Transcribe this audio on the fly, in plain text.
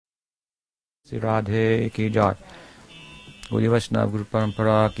Shri Radhe ki jai. Gaudiya Vaishnava Guru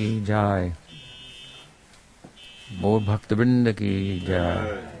Parampara ki jai. Bol Bhakta Vrinda ki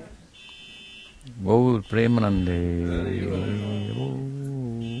jai. Bol Premanande.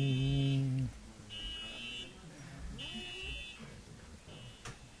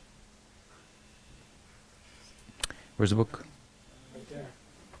 Where's the book? Right there.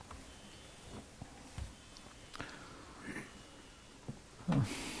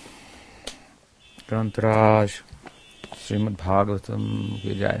 Grantaraj Srimad Bhagavatam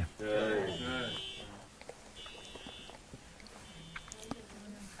ki jai.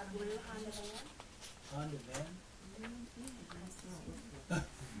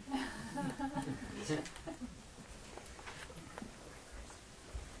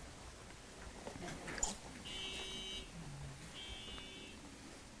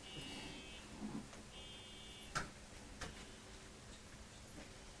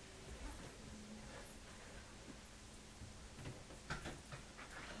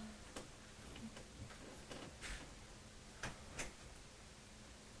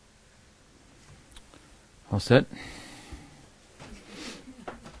 All set?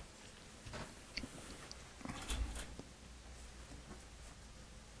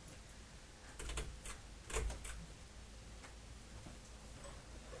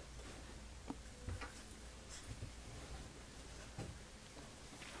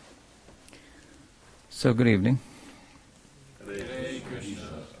 So, good evening.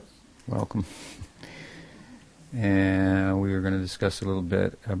 Welcome. And we are going to discuss a little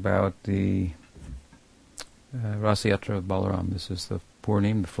bit about the Rasayatra of Balaram. This is the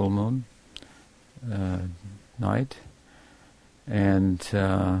Purnim, the full moon night, and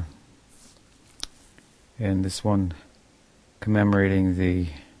this one commemorating the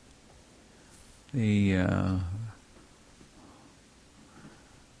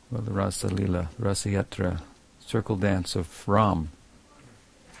Rasa Lila, Rasayatra, circle dance of Ram.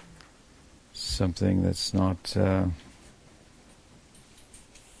 Something that's not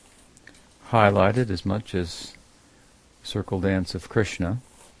highlighted as much as circle dance of Krishna,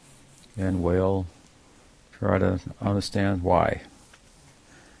 and we'll try to understand why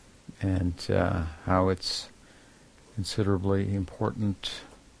and how it's considerably important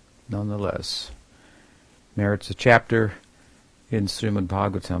nonetheless. Merits a chapter in Srimad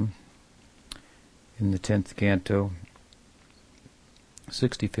Bhagavatam in the 10th canto,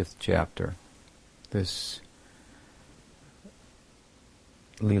 65th chapter. This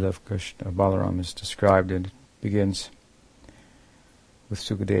Leela of Krishna, Balaram, is described and begins with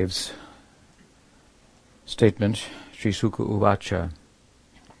Sukadev's statement, Sri Sukha Uvacha,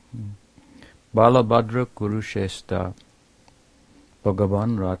 Balabhadra Kurushesta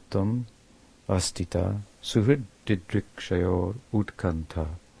Bhagavan Ratam Astita Suhrid Didrikshayor Utkanta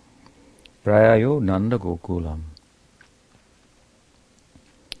Prayayo Nanda Gokulam.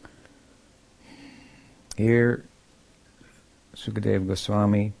 Here Sukadeva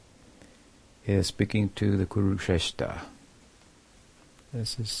Goswami is speaking to the Kurusheshta.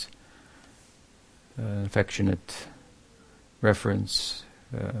 This is an affectionate reference,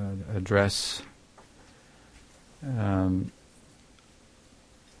 address,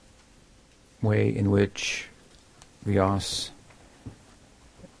 way in which Vyas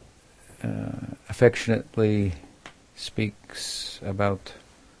affectionately speaks about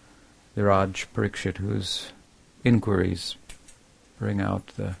the Raj Parikshit, whose inquiries bring out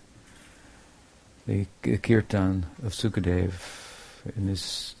the kirtan of Sukadev in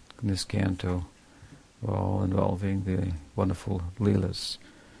this canto, all involving the wonderful leelas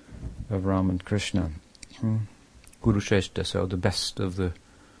of Ram and Krishna. Kurusheshta, so the best of the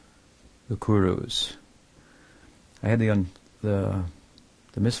Kurus. I had the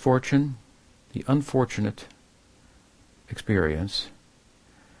misfortune, the unfortunate experience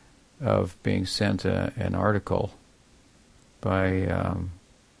of being sent an article by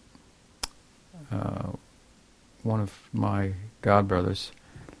one of my godbrothers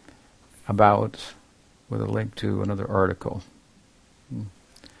with a link to another article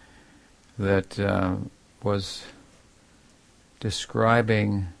that was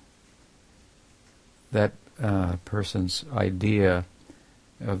describing that person's idea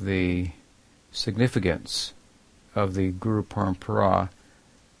of the significance of the Guru Parampara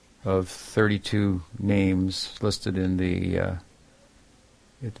of 32 names listed in the at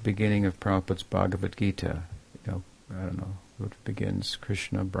the beginning of Prabhupada's Bhagavad Gita. I don't know, it begins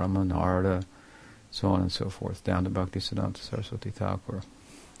Krishna, Brahma, Narada, so on and so forth, down to Bhaktisiddhanta Saraswati Thakur.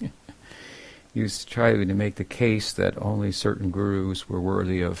 He used to try to make the case that only certain gurus were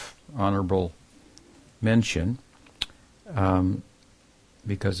worthy of honorable mention.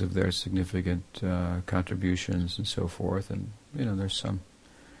 because of their significant contributions and so forth. And there's some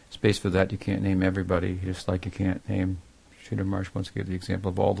space for that. You can't name everybody, just like you can't name. Sridhar Maharaj once gave the example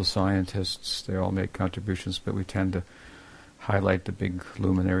of all the scientists. They all make contributions, but we tend to highlight the big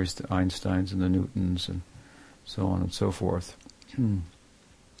luminaries, the Einsteins and the Newtons, and so on and so forth.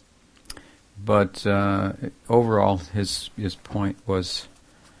 But overall, his point was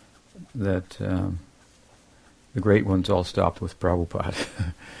that the great ones all stopped with Prabhupada,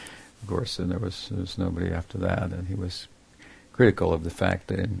 of course, and there was nobody after that. And he was critical of the fact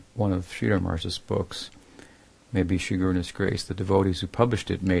that in one of Sridhar Maharaj's books, maybe Shri Guru in His Grace, the devotees who published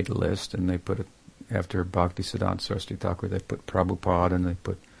it made a list, and they put it after Bhakti Siddhanta Saraswati Thakur. They put Prabhupada and they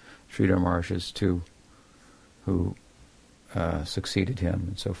put Sridhar Maharaj's two who succeeded him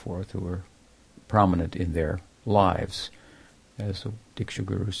and so forth, who were prominent in their lives as a Diksha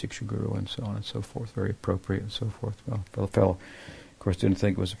Guru, Siksha Guru, and so on and so forth, very appropriate and so forth. Well, the fellow, of course, didn't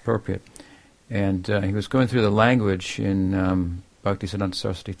think it was appropriate. And he was going through the language in Bhaktisiddhanta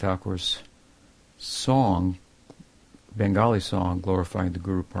Saraswati Thakur's song, Bengali song, glorifying the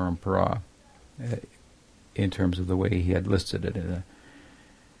Guru Parampara, in terms of the way he had listed it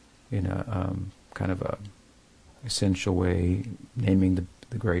in a kind of a essential way, naming the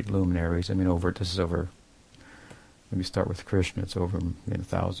great luminaries. I mean, this is over, let me start with Krishna, it's over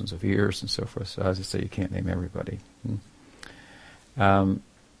thousands of years and so forth. So as I say, you can't name everybody.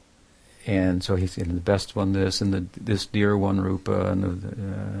 And so he's the best one this, and this dear one Rupa,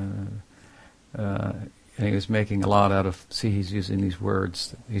 and he was making a lot out of, he's using these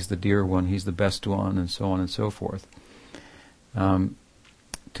words, he's the dear one, he's the best one, and so on and so forth.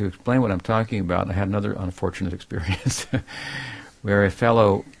 To explain what I'm talking about, I had another unfortunate experience where a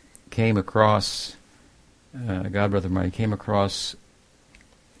fellow came across, a godbrother of mine, came across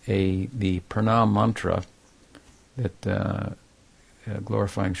the Pranam mantra that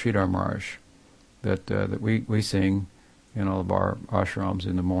glorifying Sridhar Maharaj that we sing in all of our ashrams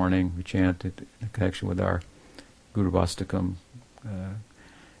in the morning. We chant it in connection with our Guru Vastakam,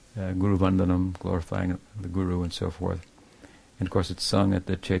 Guru Vandanam, glorifying the Guru and so forth. And of course it's sung at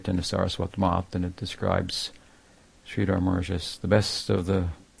the Chaitanya Saraswat Mat, and it describes Sridhar Maharaj as the best of the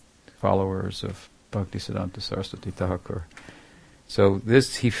followers of Bhaktisiddhanta Saraswati Thakur. So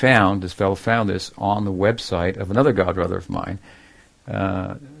this fellow found this on the website of another godbrother of mine,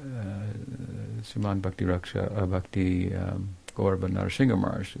 Sriman Bhakti Gaurabha Narasimha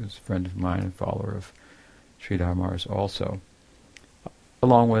Maharaj, who's a friend of mine and follower of Sridhar Maharaj also,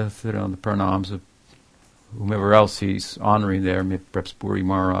 along with the pranams of whomever else he's honoring there, perhaps Puri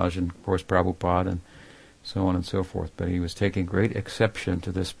Maharaj and of course Prabhupada and so on and so forth. But he was taking great exception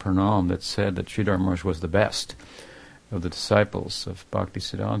to this pranam that said that Sridhar Maharaj was the best of the disciples of Bhakti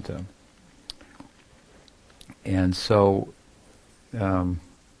Siddhanta. And so it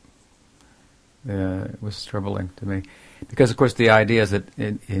was troubling to me. Because of course the idea is that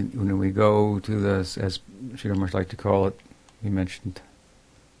when we go to this, as Sridhar Maharaj liked to call it, he mentioned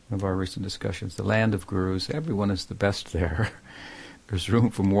of our recent discussions, the land of gurus, everyone is the best there. There's room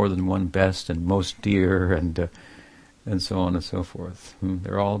for more than one best and most dear, and so on and so forth.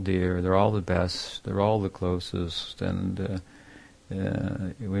 They're all dear, they're all the best, they're all the closest, and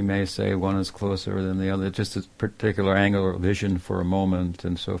we may say one is closer than the other, just a particular angle or vision for a moment,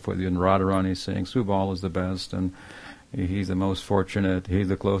 and so forth. And Radharani is saying Subal is the best, and he's the most fortunate, he's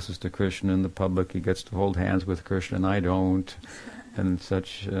the closest to Krishna in the public, he gets to hold hands with Krishna and I don't. And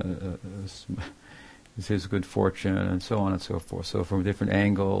such is his good fortune, and so on and so forth. So from different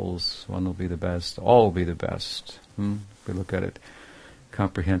angles, one will be the best, all will be the best. If we look at it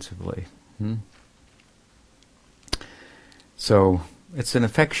comprehensively. So it's an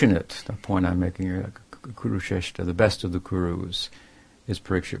affectionate, the point I'm making here, Kurusheshta, the best of the Kurus, is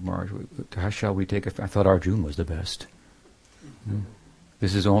Parikshit Maharaj. How shall we take it? I thought Arjuna was the best.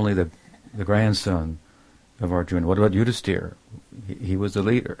 This is only the grandson of Arjuna. What about Yudhisthira? He was the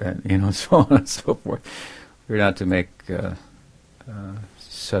leader, and so on and so forth. We're not to make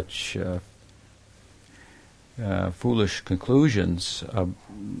such foolish conclusions,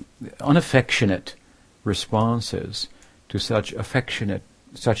 unaffectionate responses to such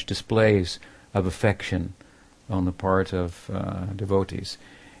displays of affection on the part of devotees.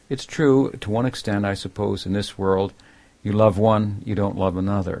 It's true to one extent, I suppose, in this world, you love one, you don't love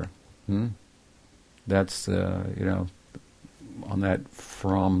another. That's on that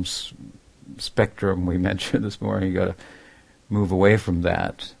Fromm's spectrum we mentioned this morning. You got to move away from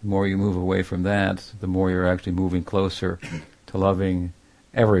that. The more you move away from that, the more you're actually moving closer to loving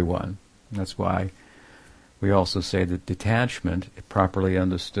everyone. And that's why we also say that detachment, properly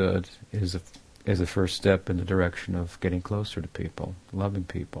understood, is is a first step in the direction of getting closer to people, loving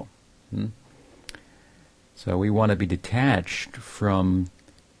people. So we want to be detached from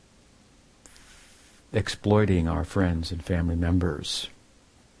exploiting our friends and family members.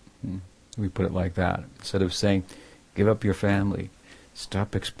 We put it like that. Instead of saying, give up your family,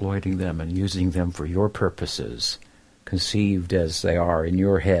 stop exploiting them and using them for your purposes, conceived as they are in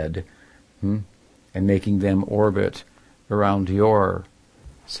your head, and making them orbit around your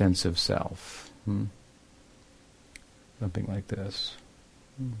sense of self. Something like this.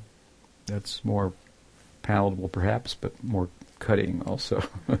 That's more palatable perhaps, but more cutting also.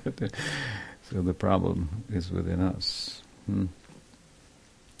 So the problem is within us.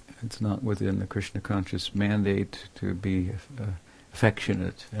 It's not within the Krishna conscious mandate to be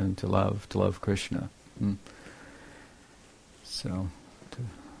affectionate and to love Krishna. So,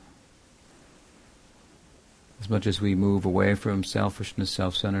 as much as we move away from selfishness,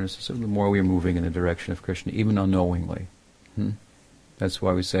 self-centeredness, so the more we're moving in the direction of Krishna, even unknowingly. That's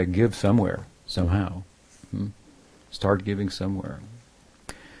why we say, give somewhere, somehow. Start giving somewhere.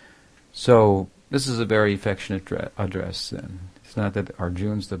 So, this is a very affectionate address then. It's not that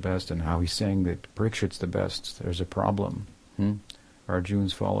Arjuna's the best and how he's saying that Parikshit's the best. There's a problem.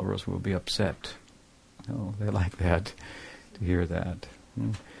 Arjuna's followers will be upset. No, they like that, to hear that.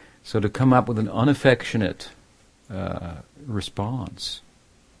 So to come up with an unaffectionate response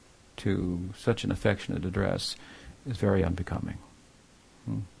to such an affectionate address is very unbecoming.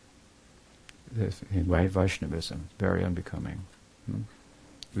 In Vaishnavism, very unbecoming.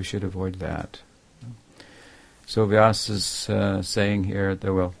 We should avoid that. So Vyasa is saying here, it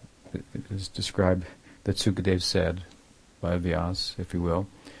is described that Sukadev said by Vyasa, if you will,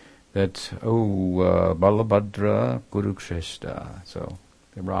 that, Balabhadra Kuruksheshta. So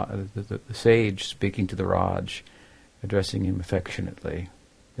the sage speaking to the Raj, addressing him affectionately,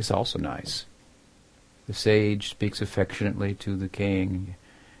 is also nice. The sage speaks affectionately to the king.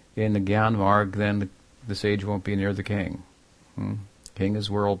 In the Gyan Marg, then the sage won't be near the king. King is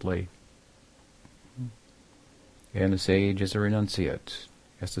worldly. And the sage is a renunciate.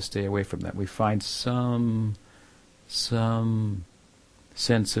 He has to stay away from that. We find some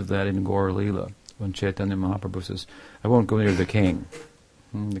sense of that in Gaur Leela, when Chaitanya Mahaprabhu says, I won't go near the king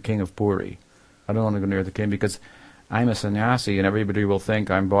of Puri. I don't want to go near the king because I'm a sannyasi and everybody will think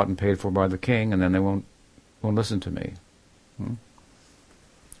I'm bought and paid for by the king, and then they won't listen to me.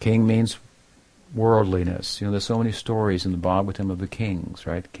 King means worldliness. There's so many stories in the Bhagavatam of the kings,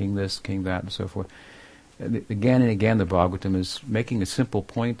 right? King this, king that, and so forth. Again and again the Bhagavatam is making a simple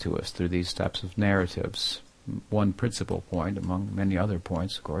point to us through these types of narratives. One principal point, among many other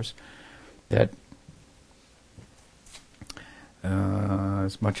points, of course, that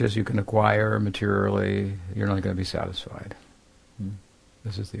as much as you can acquire materially, you're not going to be satisfied.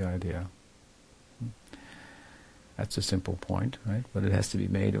 This is the idea. That's a simple point, right? But it has to be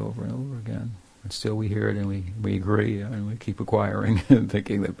made over and over again. And still we hear it and we agree and we keep acquiring and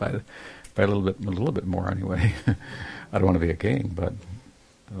thinking that by a little bit more anyway. I don't want to be a king, but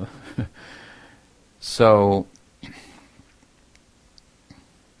so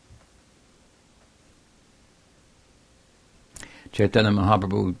Chaitanya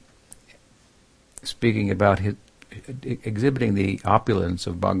Mahaprabhu, speaking about exhibiting the opulence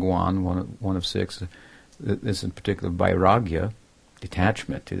of Bhagwan, one of six, this in particular vairagya,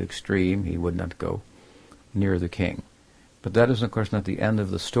 detachment to the extreme. He would not go near the king. But that is, of course, not the end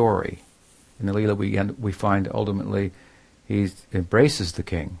of the story. In the Leela we find ultimately he embraces the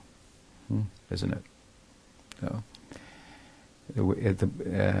king, isn't it? So,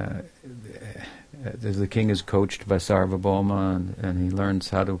 the king is coached by Sarvabhauma, and he learns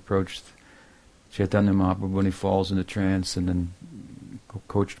how to approach Chaitanya Mahaprabhu when he falls into trance, and then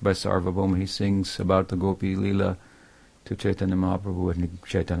coached by Sarvabhauma he sings about the Gopi Leela to Chaitanya Mahaprabhu, and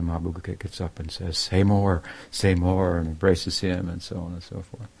Chaitanya Mahaprabhu gets up and says, say more, and embraces him, and so on and so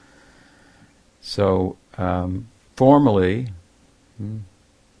forth. So, formally,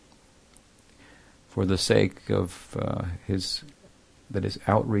 for the sake of that his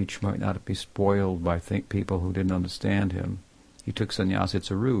outreach might not be spoiled by people who didn't understand him, he took sannyas.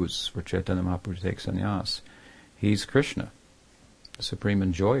 It's a ruse for Chaitanya Mahaprabhu to take sannyas. He's Krishna, the supreme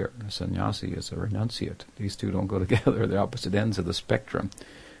enjoyer. A sannyasi is a renunciate. These two don't go together. They're opposite ends of the spectrum.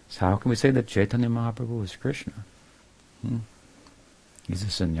 So how can we say that Chaitanya Mahaprabhu is Krishna? He's a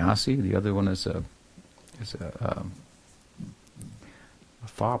sannyasi. The other one is a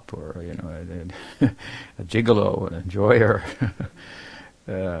fop, or a gigolo, an enjoyer.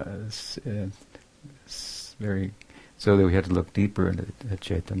 It's very. So that we had to look deeper into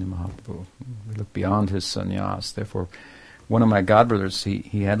Chaitanya Mahaprabhu. We look beyond his sannyas. Therefore, one of my godbrothers,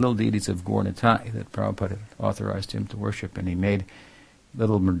 he had little deities of Gaur-Nitai that Prabhupada had authorized him to worship, and he made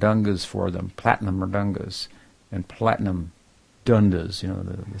little mridungas for them, platinum mridungas, and platinum dundas,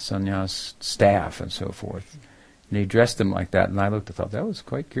 the sannyas staff and so forth. And he dressed them like that, and I looked and thought, that was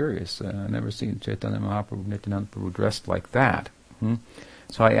quite curious. I've never seen Chaitanya Mahaprabhu, Nityananda Prabhu dressed like that.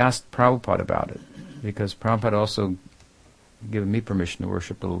 So I asked Prabhupada about it, because Prabhupada also given me permission to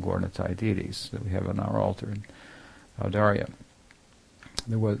worship little Gaur-Nitai deities that we have on our altar in Audarya.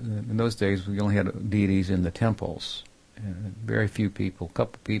 There was, in those days, we only had deities in the temples. And very few people, a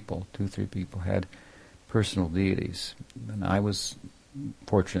couple people, 2-3 people had personal deities. And I was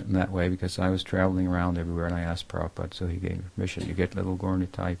fortunate in that way because I was traveling around everywhere, and I asked Prabhupada, so he gave me permission. You get little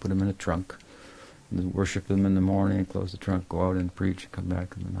Gaur-Nitai, you put them in a trunk, and worship them in the morning, close the trunk, go out and preach, and come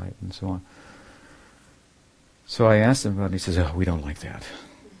back in the night, and so on. So I asked him about it, and he says, we don't like that.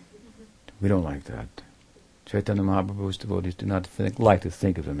 We don't like that. Chaitanya Mahaprabhu's devotees do not like to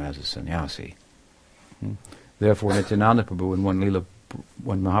think of him as a sannyasi. Therefore, Nityananda Prabhu, in one Leela,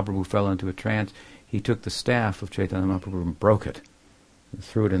 when Mahaprabhu fell into a trance, he took the staff of Chaitanya Mahaprabhu and broke it, and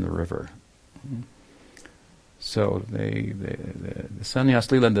threw it in the river. So the sannyas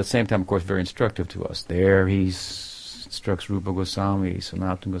Leela, at the same time, of course, very instructive to us. There he instructs Rupa Goswami,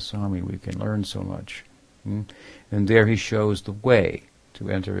 Sanatana Goswami. We can learn so much. And there he shows the way to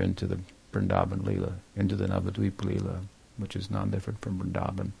enter into the Vrindavan Leela, into the Navadvip Leela, which is non-different from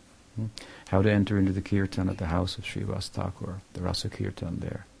Vrindavan. How to enter into the kirtan at the house of Srivas Thakur, the Rasa Kirtan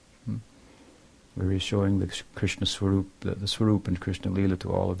there. Where he's showing the Krishna Swarup, the Swarup and Krishna Leela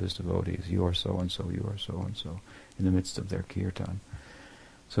to all of his devotees. You are so-and-so, you are so-and-so, in the midst of their kirtan.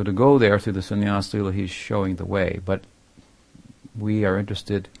 So to go there through the Sannyas Leela, he's showing the way. But we are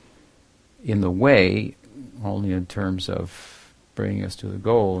interested in the way only in terms of bringing us to the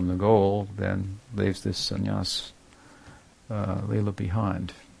goal, and the goal then leaves this sannyas Leela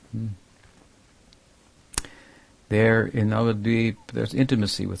behind. There in Navadvip, there's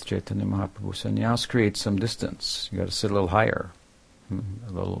intimacy with Chaitanya Mahaprabhu. Sannyas creates some distance. You got to sit a little higher,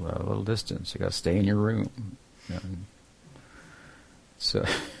 a little distance. You got to stay in your room. So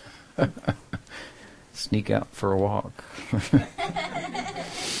sneak out for a walk,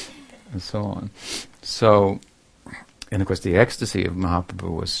 and so on. So, and of course, the ecstasy of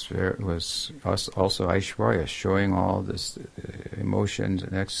Mahaprabhu was also Aishwarya, showing all this emotions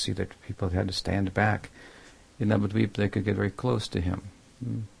and ecstasy that people had to stand back. In Navadvip, they could get very close to him,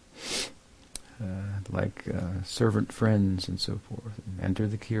 like servant friends and so forth, and enter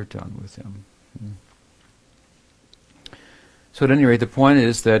the kirtan with him. So at any rate, the point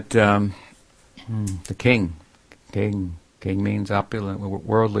is that the king means opulent,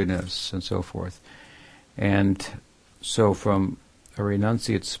 worldliness, and so forth. And so from a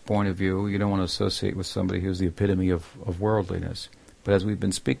renunciate's point of view, you don't want to associate with somebody who's the epitome of worldliness. But as we've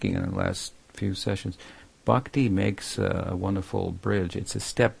been speaking in the last few sessions, Bhakti makes a wonderful bridge. It's a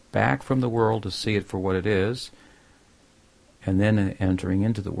step back from the world to see it for what it is, and then entering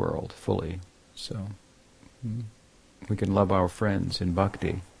into the world fully. So we can love our friends in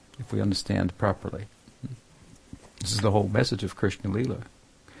Bhakti if we understand properly. This is the whole message of Krishna Leela.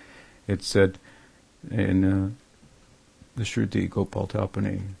 It's said in the Shruti Gopal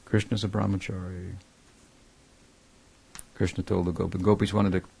Tapani, Krishna's a brahmachari. Krishna told the Gopis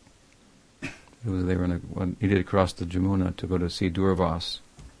wanted to. They were needed to cross the Jamuna to go to see Durvas.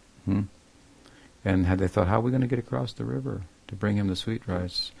 And they thought, how are we going to get across the river to bring him the sweet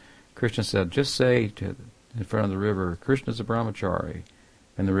rice? Krishna said, just say in front of the river, Krishna's a brahmachari,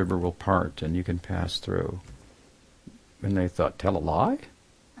 and the river will part and you can pass through. And they thought, tell a lie?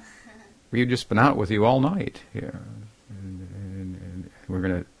 We've just been out with you all night here. And we're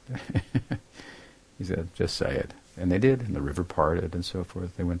going to... He said, just say it. And they did, and the river parted and so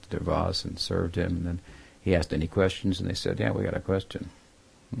forth. They went to Durvas and served him, and then he asked any questions, and they said, yeah, we got a question.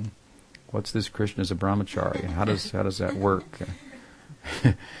 What's this Krishna as a brahmachari? How does that work?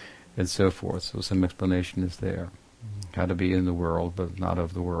 And so forth. So some explanation is there. How to be in the world, but not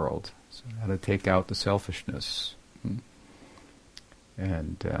of the world. So how to take out the selfishness.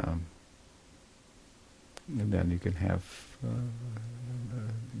 And then you can have,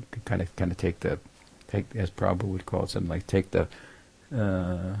 you can kind of take, as Prabhupada would call it, something like take the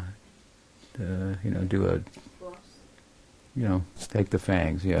take the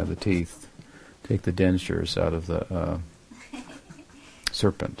fangs, the teeth, take the dentures out of the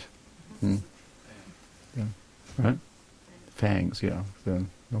serpent. Yeah. Right? Fangs, then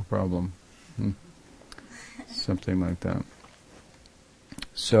no problem. Something like that.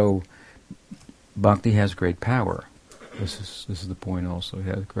 So, Bhakti has great power. This is the point also. It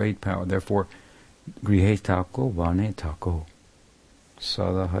has great power. Therefore, Grihe tako, vane tako.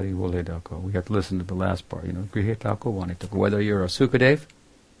 Sada hari vole dako. We have to listen to the last part, Grihe tako, vane tako. Whether you're a Sukadev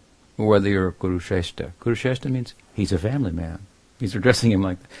or whether you're a Kurusheshta. Kurusheshta means he's a family man. He's addressing him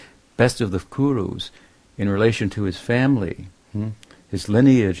like the best of the Kurus in relation to his family, his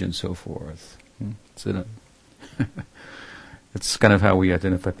lineage and so forth. It's kind of how we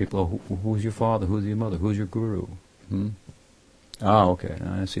identify people. Oh, who's your father? Who's your mother? Who's your guru? Oh, okay.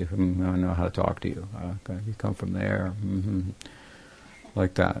 I see. I know how to talk to you. Okay. You come from there.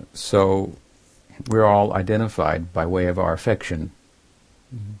 Like that. So we're all identified by way of our affection,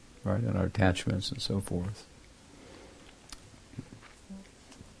 right, and our attachments and so forth.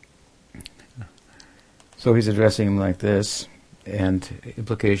 So he's addressing him like this, and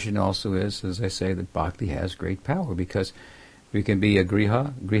implication also is, as I say, that bhakti has great power, because we can be a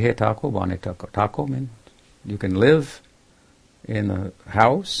grihe tako, vane tako. Tako means you can live in a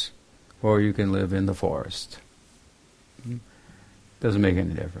house, or you can live in the forest. Doesn't make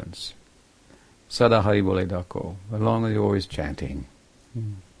any difference. Sada hari bole dako, as long as you're always chanting.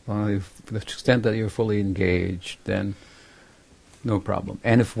 To the extent that you're fully engaged, then no problem.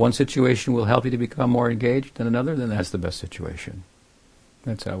 And if one situation will help you to become more engaged than another, then that's the best situation.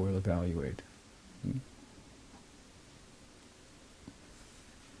 That's how we'll evaluate.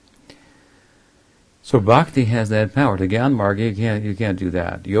 So bhakti has that power. The Gyan Marga, you can't do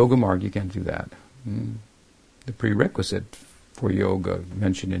that. Yoga Marga, you can't do that. The prerequisite for yoga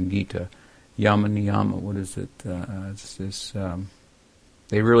mentioned in Gita, Yama Niyama, what is it? It's this.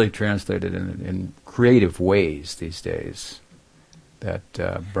 They really translate it in creative ways these days. That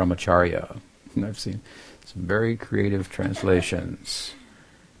brahmacharya. I've seen some very creative translations.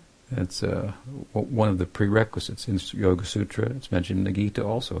 That's one of the prerequisites in Yoga Sutra. It's mentioned in the Gita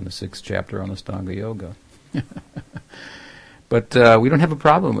also, in the 6th chapter on Astanga Yoga. But we don't have a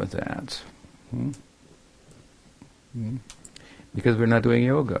problem with that. Because we're not doing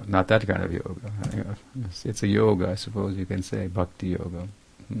yoga. Not that kind of yoga. It's a yoga, I suppose you can say, bhakti yoga.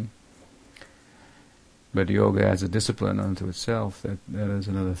 But yoga as a discipline unto itself, that is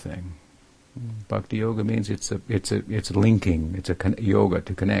another thing. Bhakti yoga means it's a linking, it's a yoga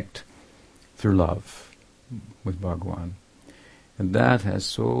to connect through love with Bhagwan, and that has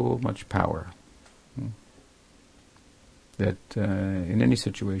so much power that in any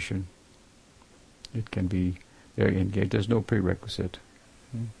situation it can be very engaged. There's no prerequisite,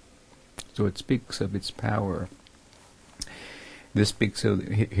 so it speaks of its power. This speaks of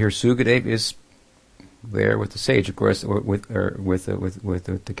here. Sukadev is there with the sage, of course, or with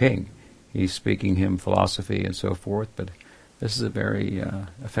the king. He's speaking him philosophy and so forth, but this is a very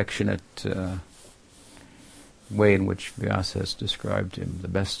affectionate way in which Vyasa has described him, the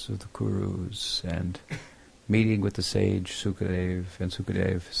best of the Kurus, and meeting with the sage Sukadev, and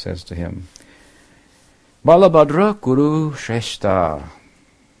Sukadev says to him, Balabhadra Kuru Shrestha.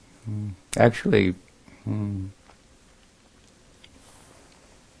 Actually,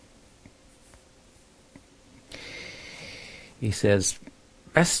 he says,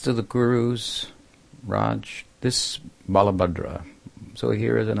 best of the Gurus, Raj, this Balabhadra. So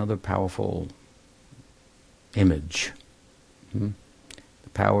here is another powerful image. The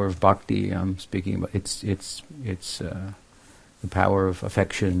power of bhakti I'm speaking about. It's the power of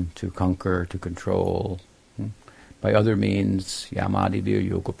affection to conquer, to control. By other means, Yamadivir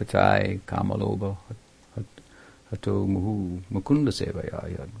Yogopatai, Kamaloba, Hato Muhu, Mukunda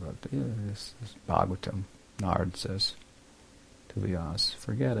Sevaya. This is Bhagavatam, Nard says to Vyas,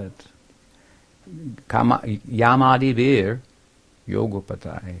 forget it. Yamadivir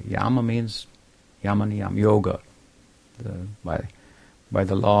Yogopatai. Yama means Yamaniyam, yoga. By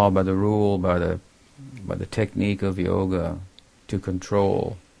the law, by the rule, by the technique of yoga to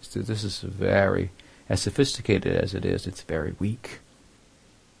control. So this is very, as sophisticated as it is, it's very weak.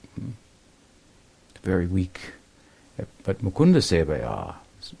 Very weak. But Mukunda Sevaya,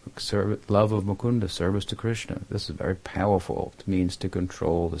 love of Mukunda, service to Krishna, this is very powerful. It means to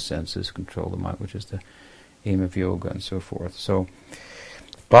control the senses, control the mind, which is the aim of yoga and so forth. So,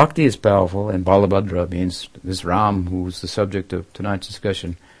 bhakti is powerful, and Balabhadra means this Ram, who's the subject of tonight's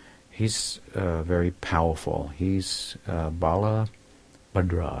discussion, he's very powerful. He's Balabhadra.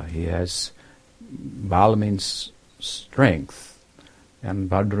 He has, Bala means strength, and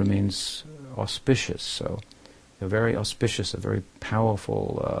Bhadra means auspicious. So, a very auspicious, a very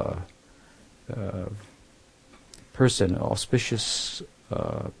powerful person. Auspicious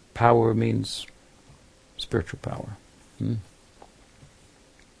power means spiritual power.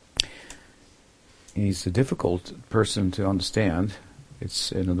 He's a difficult person to understand.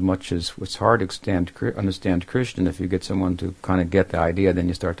 It's much as it's hard to understand Krishna. If you get someone to kind of get the idea, then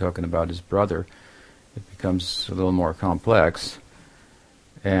you start talking about his brother. it becomes a little more complex.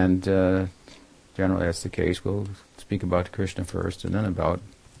 And generally that's the case. We'll speak about Krishna first and then about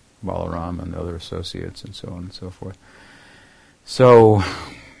Balaram and the other associates and so on and so forth. So,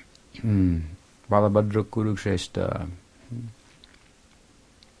 Balabhadra Kurukshrestha,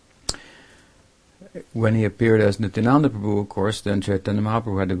 when he appeared as Nityananda Prabhu, of course, then Chaitanya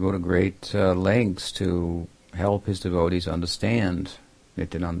Mahaprabhu had to go to great lengths to help his devotees understand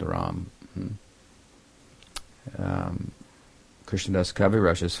Nityananda Ram. Krishnadas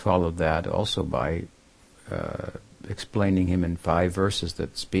Kaviraj has followed that also by explaining him in 5 verses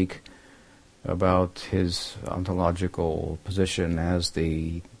that speak about his ontological position as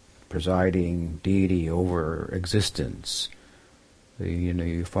the presiding deity over existence.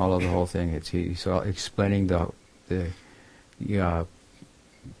 You follow the whole thing. He's explaining the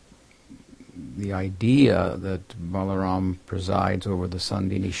idea that Balaram presides over the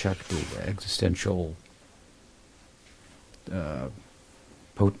Sandhini Shakti, the existential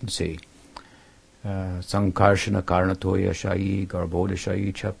potency. Sankarshana Karnatoya Shayi Garbhoda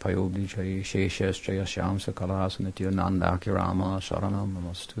Shayi Chapayobdi Shayi Sheshas Jaya Shamsa Kalasanatya Nandakirama Sharanam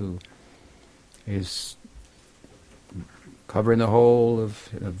Namastu is covering the whole of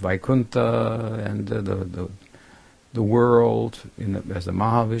Vaikuntha and the world as the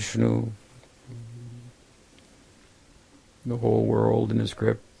Mahavishnu, the whole world in his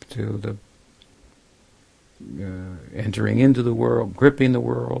grip, to the entering into the world, gripping the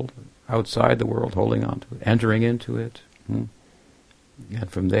world, outside the world, holding on to it, entering into it, and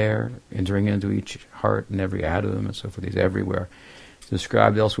from there, entering into each heart and every atom and so forth. He's everywhere. It's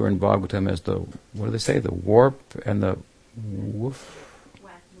described elsewhere in Bhagavatam as the, what do they say, the warp and the woof?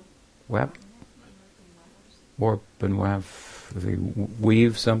 Wap? Warp and waff. They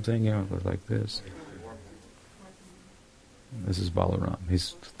weave something, like this. This is Balaram.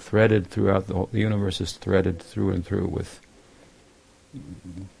 He's threaded throughout the universe is threaded through and through with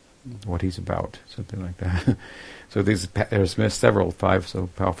what he's about, something like that. So there's several 5 so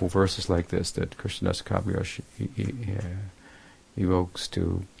powerful verses like this that Krishnadas Kaviraj evokes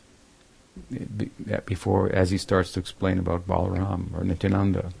to before, as he starts to explain about Balaram or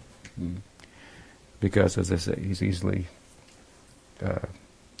Nityananda, because, as I say, he's easily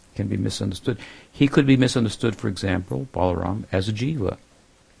can be misunderstood. He could be misunderstood, for example, Balaram, as a jiva.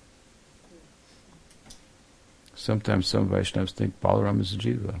 Sometimes some Vaishnavas think Balaram is a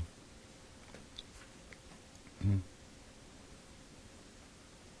jiva.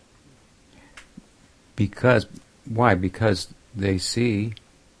 Because, why? Because they see,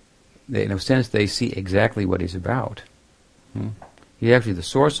 in a sense, they see exactly what he's about. He's actually the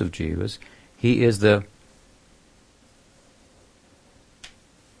source of jivas. He is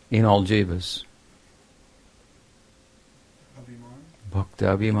in all jivas. Bhakta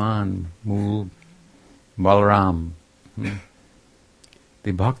Abhiman, Mool Balaram.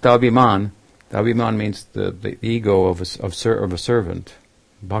 The Bhakta Abhiman, the Abhiman means the ego of a servant,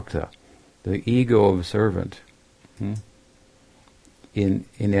 Bhakta, the ego of a servant. In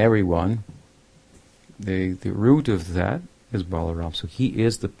everyone, the root of that is Balaram. So he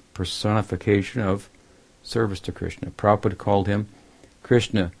is the personification of service to Krishna. Prabhupada called him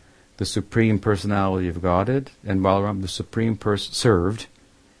Krishna, the Supreme Personality of Godhead, and Balaram, the Supreme served.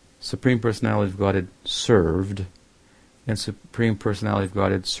 Supreme Personality of Godhead served, and Supreme Personality of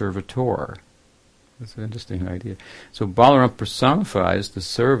Godhead servitor. That's an interesting idea. So Balaram personifies the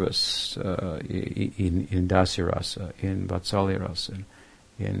service in Dasirasa, in Vatsalyarasa,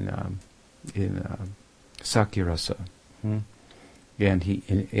 in Sakyarasa. And he,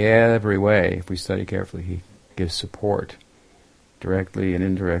 in every way, if we study carefully, he gives support, directly and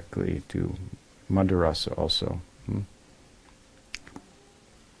indirectly, to Madhurasa also.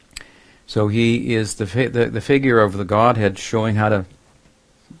 So he is the figure of the Godhead showing how to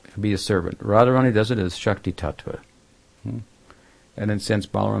be a servant. Radharani does it as Shakti Tattva. And in a sense,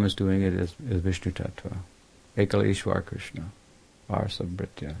 Balaram is doing it as Vishnu Tattva. Ekaleshwar Krishna.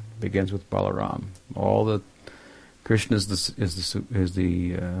 Varsabhritya. Begins with Balaram. All the Krishna is the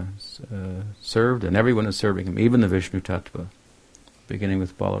served, and everyone is serving him, even the Vishnu Tattva, beginning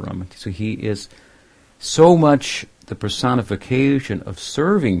with Balaram. So he is so much the personification of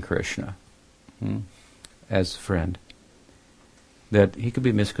serving Krishna as friend, that he could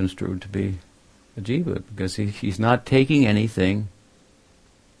be misconstrued to be a jiva, because he's not taking anything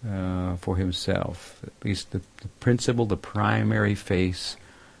for himself. At least the principle, the primary face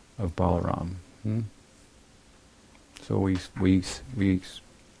of Balaram. So we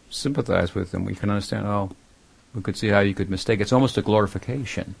sympathize with him. We can understand. We could see how you could mistake. It's almost a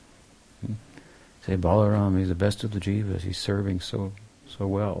glorification. Say Balaram, he's the best of the jivas. He's serving so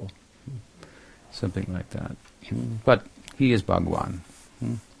well. something like that. But he is Bhagwan.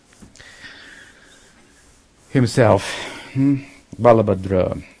 Himself,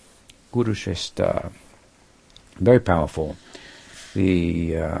 Balabhadra, Guru Shesta, very powerful.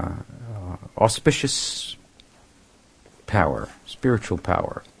 The auspicious power, spiritual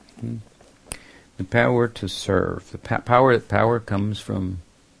power. The power to serve. The power comes from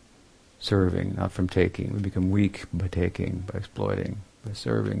serving, not from taking. We become weak by taking, by exploiting. By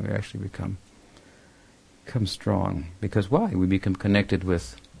serving, we actually become strong. Because why? We become connected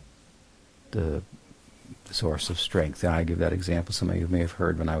with the source of strength. And I give that example. Some of you may have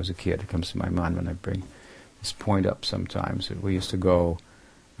heard when I was a kid. It comes to my mind when I bring this point up sometimes. We used to go,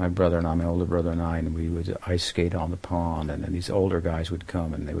 my brother and I, my older brother and I, and we would ice skate on the pond, and then these older guys would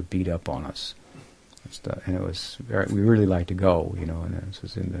come and they would beat up on us. And it was we really liked to go, and this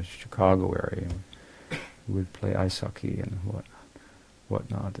was in the Chicago area. We would play ice hockey and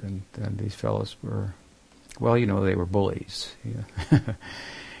whatnot, and these fellows were, they were bullies.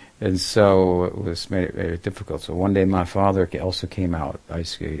 And so it made it very difficult. So one day my father also came out ice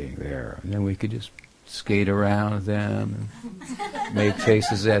skating there, and then we could just skate around them and make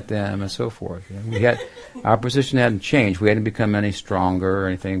faces at them and so forth. Our position hadn't changed. We hadn't become any stronger or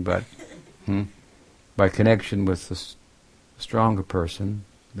anything, but by connection with the stronger person,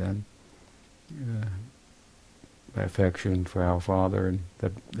 then by affection for our father, and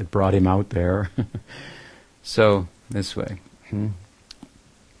that brought him out there. So this way,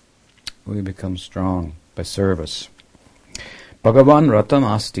 we become strong by service. Bhagavan Ratam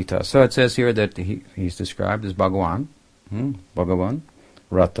Astita. So it says here that he's described as Bhagavan. Bhagavan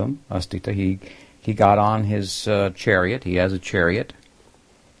Ratam Astita. He got on his chariot. He has a chariot.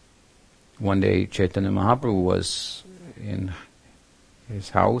 One day Chaitanya Mahaprabhu was in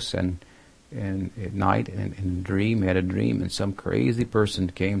his house and at night in a dream, he had a dream, and some crazy person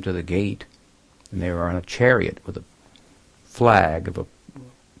came to the gate, and they were on a chariot with a flag of a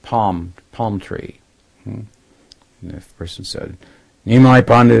palm tree. And the person said, Nimai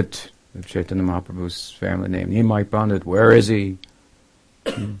Pandit, Chaitanya Mahaprabhu's family name, Nimai Pandit, where is he?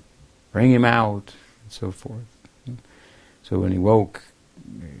 Bring him out, and so forth. So when he woke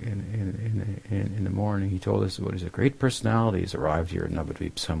in the morning, he told us what is a great personality has arrived here in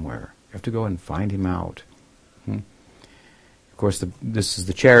Navadvip somewhere. You have to go and find him out. Of course, this is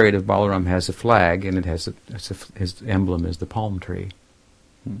the chariot of Balaram, has a flag, and it has his emblem is the palm tree.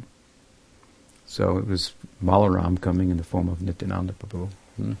 So it was Balaram coming in the form of Nityananda Prabhu.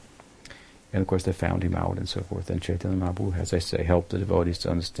 And of course they found him out and so forth. And Chaitanya Mahaprabhu, as I say, helped the devotees to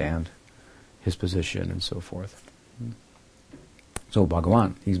understand his position and so forth. So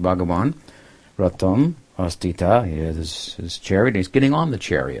Bhagavan, he's Bhagavan. Ratam Astita, he has his chariot. He's getting on the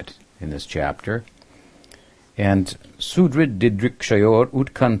chariot in this chapter. And Sudrid Didrikshayor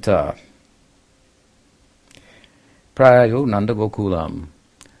Utkanta Prayo Nanda Gokulam.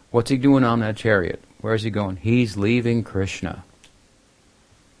 What's he doing on that chariot? Where is he going? He's leaving Krishna.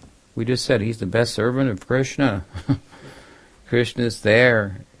 We just said he's the best servant of Krishna. Krishna's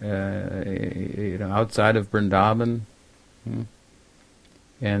there, outside of Vrindavan.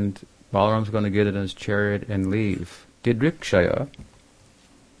 And Balaram's going to get in his chariot and leave. Didrikshaya.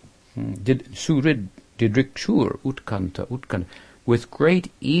 Surid Didrikshur Utkanta. With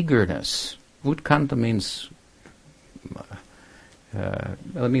great eagerness. Utkanta means...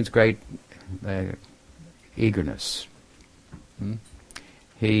 it means great eagerness.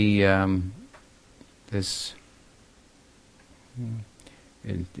 He this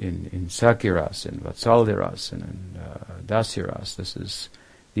in Sakiras, in Vatsaldiras, and in Dasiras, this is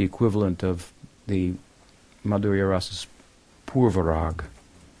the equivalent of the Madhurya Rasa's Purvarag.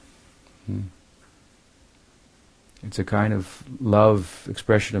 It's a kind of love,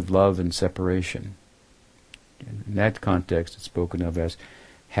 expression of love and separation. In that context, it's spoken of as,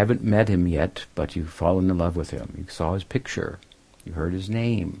 haven't met him yet, but you've fallen in love with him. You saw his picture. You heard his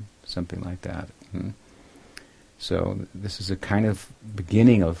name. Something like that. So this is a kind of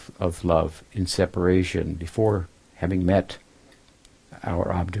beginning of love in separation before having met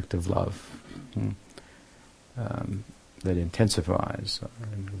our object of love. That intensifies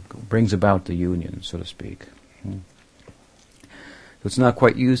and brings about the union, so to speak. So it's not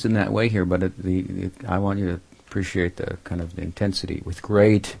quite used in that way here, but I want you to appreciate the kind of the intensity. With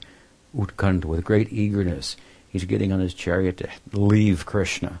great utkanta, with great eagerness, he's getting on his chariot to leave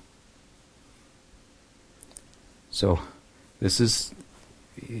Krishna. So this is,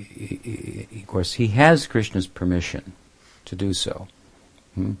 of course, he has Krishna's permission to do so.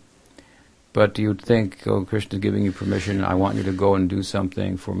 But you'd think, oh, Krishna's giving you permission, I want you to go and do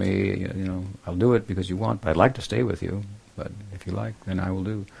something for me, I'll do it because you want, but I'd like to stay with you, but if you like, then I will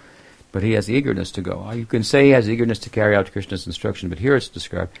do. But he has eagerness to go. You can say he has eagerness to carry out Krishna's instruction, but here it's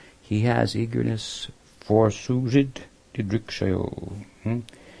described, he has eagerness for sujid didrikshayo.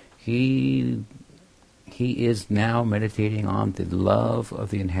 He is now meditating on the love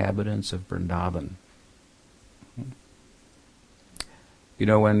of the inhabitants of Vrindavan. You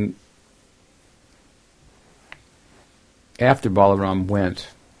know, when after Balaram went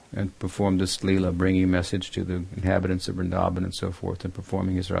and performed this Leela, bringing a message to the inhabitants of Vrindavan and so forth, and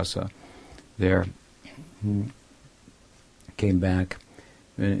performing his rasa there, came back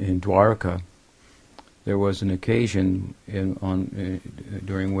in Dwarka. There was an occasion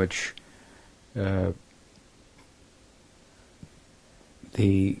during which a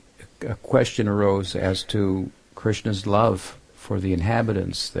question arose as to Krishna's love for the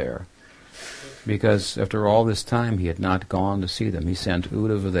inhabitants there, because after all this time he had not gone to see them. He sent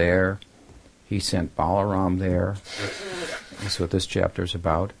Uddhava there, he sent Balaram there. That's what this chapter is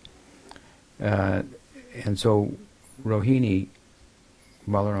about. And so Rohini,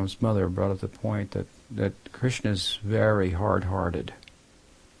 Balaram's mother, brought up the point that Krishna is very hard-hearted.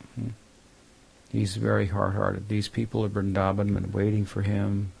 He's very hard-hearted. These people of Vrindavan have been waiting for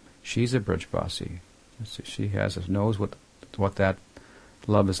him. She's a Brajbasi. She knows what that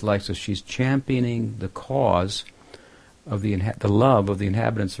love is like. So she's championing the cause of the love of the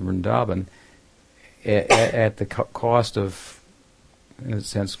inhabitants of Vrindavan at the cost of, in a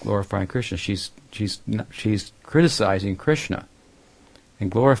sense, glorifying Krishna. She's criticizing Krishna and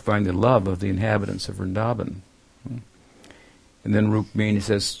glorifying the love of the inhabitants of Vrindavan. And then Rukmini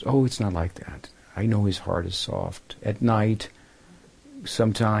says, "Oh, it's not like that. I know his heart is soft. At night,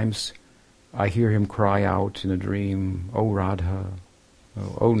 sometimes I hear him cry out in a dream, 'Oh Radha,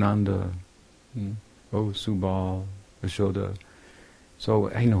 oh Nanda, oh Subal, Yashoda.' So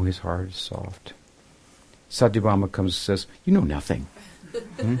I know his heart is soft." Satyabhama comes and says, "You know nothing.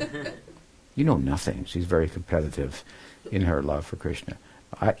 You know nothing." She's very competitive in her love for Krishna.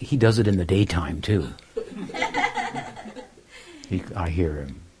 He does it in the daytime too. I hear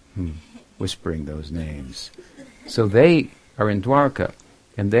him whispering those names. So they are in Dwarka,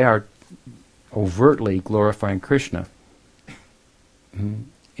 and they are overtly glorifying Krishna,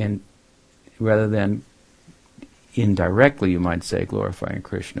 and rather than indirectly, you might say, glorifying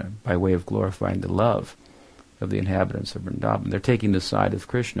Krishna by way of glorifying the love of the inhabitants of Vrindavan. They're taking the side of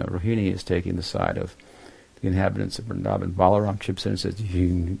Krishna. Rohini is taking the side of the inhabitants of Vrindavan. Balaram chips in and says,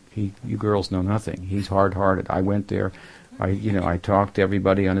 you girls know nothing. He's hard-hearted. I went there. I talked to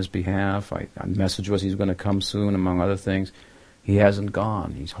everybody on his behalf. The message was he's going to come soon, among other things. He hasn't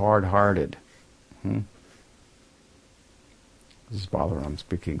gone. He's hard-hearted. This is Balaram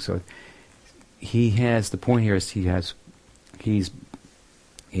speaking. So the point here is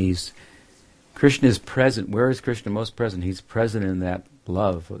Krishna is present. Where is Krishna most present? He's present in that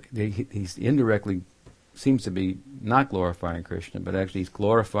love. He's indirectly seems to be not glorifying Krishna, but actually he's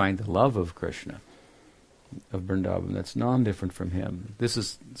glorifying the love of Krishna, of Vrindavan. That's non-different from him.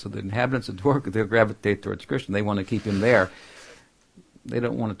 So the inhabitants of Dwarka, they'll gravitate towards Krishna. They want to keep him there. They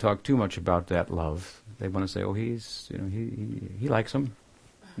don't want to talk too much about that love. They want to say, "Oh, he likes him."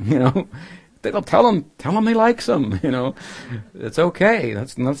 They'll tell him he likes him. It's okay.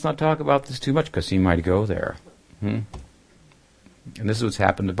 Let's not talk about this too much because he might go there. And this is what's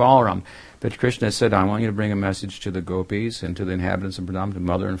happened to Balaram. But Krishna said, "I want you to bring a message to the gopis and to the inhabitants of Vrindavan, to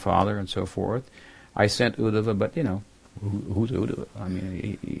mother and father and so forth. I sent Uddhava, but who's Uddhava? I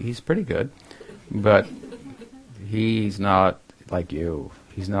mean, he's pretty good, but he's not like you.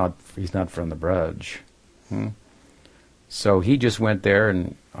 He's not from the Braj." So he just went there,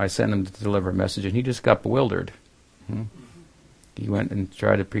 and I sent him to deliver a message, and he just got bewildered. He went and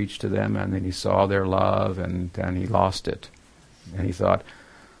tried to preach to them, and then he saw their love, and then he lost it. And he thought,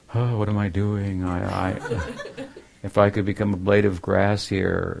 "Oh, what am I doing? If I could become a blade of grass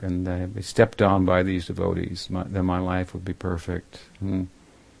here and be stepped on by these devotees, then my life would be perfect."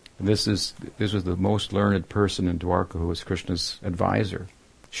 This was the most learned person in Dwarka, who was Krishna's advisor,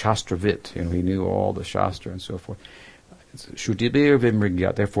 Shastravit. He knew all the Shastra and so forth. Shrutibir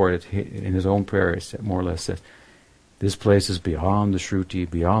Vimrigyat. Therefore, in his own prayer, it more or less says, "This place is beyond the Shruti,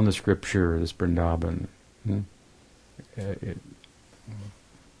 beyond the Scripture. This Vrindavan.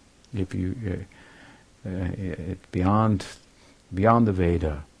 It's beyond the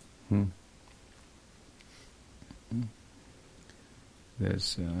Veda."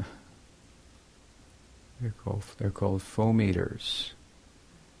 There's they're called foam eaters.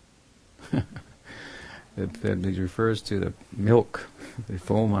 That refers to the milk, the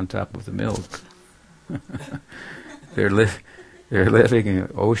foam on top of the milk. They're living in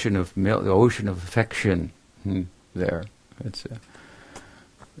an ocean of milk, the ocean of affection. There,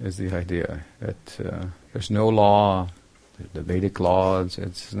 is the idea that there's no law, the Vedic law.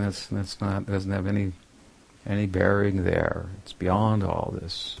 That's not doesn't have any bearing there. It's beyond all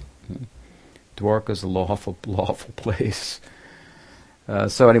this. Dwarka is a lawful place.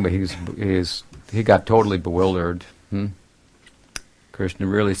 So anyway, he got totally bewildered. Krishna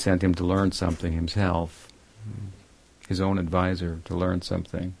really sent him to learn something himself, his own advisor, to learn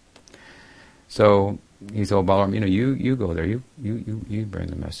something. So he told Balaram, you go there, you bring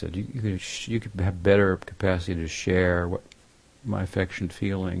the message. You could have better capacity to share my affectionate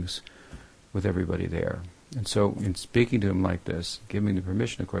feelings with everybody there. And so in speaking to him like this, giving the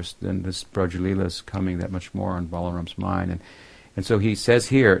permission, of course, then this Brajalila is coming that much more on Balaram's mind. And so he says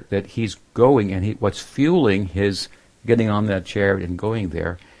here that he's going, and what's fueling his getting on that chariot and going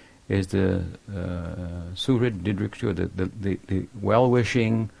there is the Suhrid Didrikshu, the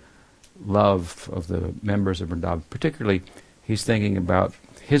well-wishing love of the members of Vrindavan. Particularly, he's thinking about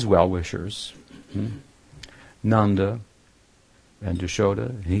his well-wishers, Nanda and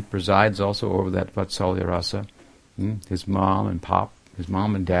Yashoda. He presides also over that Vatsalya Rasa. His mom and pop, his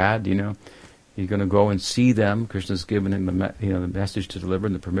mom and dad, he's going to go and see them. Krishna's given him the message to deliver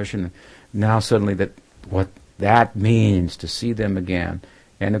and the permission. Now suddenly what that means to see them again.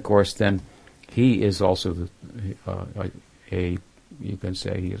 And of course then he is also you can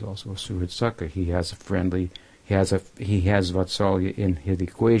say he is also a Suhrid Sakya. He has Vatsalya in his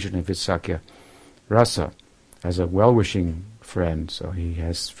equation of his Sakya Rasa as a well-wishing friend. So he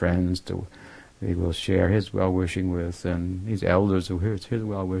has friends he will share his well-wishing with, and his elders who are his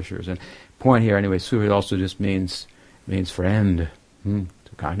well-wishers. And point here anyway, Suhrid also just means friend.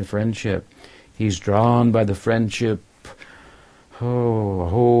 It's a kind of friendship. He's drawn by the friendship.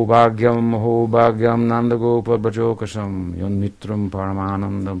 Ho bhagyam nanda gopa bhajokasham yon mitram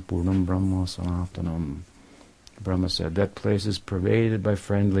paramanandam purnam brahma sanatanam. Brahma said, that place is pervaded by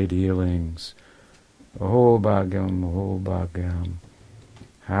friendly dealings. Ho bhagyam.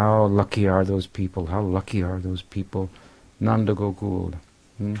 How lucky are those people? Nanda Gokul.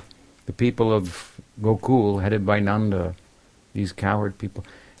 The people of Gokul, headed by Nanda, these coward people.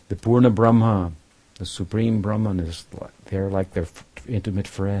 The Purna Brahma, the Supreme Brahman, they're like their intimate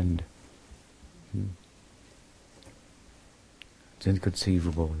friend. It's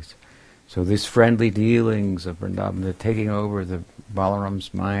inconceivable. So these friendly dealings of Vrindavan, they're taking over the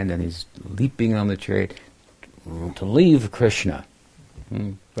Balaram's mind, and he's leaping on the chariot to leave Krishna.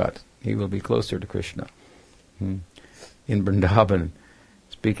 But he will be closer to Krishna in Vrindavan,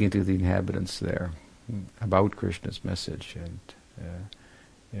 speaking to the inhabitants there about Krishna's message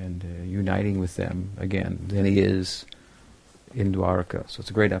and uniting with them again than he is in Dwarka. So it's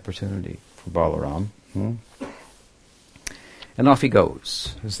a great opportunity for Balaram. And off he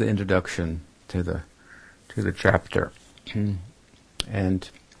goes. This is the introduction to the chapter. And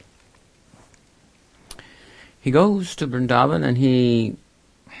he goes to Vrindavan, and he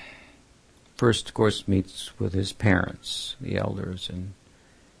first, of course, meets with his parents, the elders,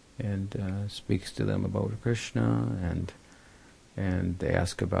 and speaks to them about Krishna, and they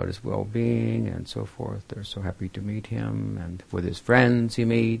ask about his well-being and so forth. They're so happy to meet him, and with his friends he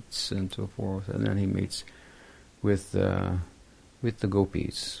meets and so forth. And then he meets with the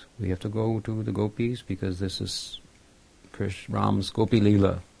gopis. We have to go to the gopis because this is Ram's Gopi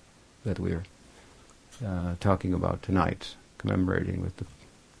Leela that we're talking about tonight, commemorating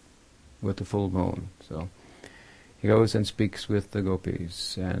with the full moon. So he goes and speaks with the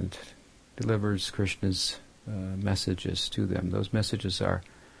gopis and delivers Krishna's messages to them. Those messages are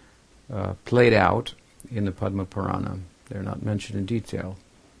played out in the Padma Purana. They're not mentioned in detail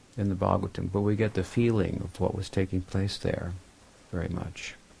in the Bhagavatam, but we get the feeling of what was taking place there very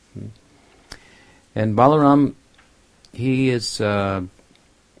much. And Balaram, he is, of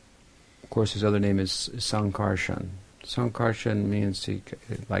course, his other name is Sankarshan. Sankarshan means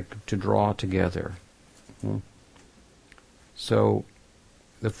to draw together. So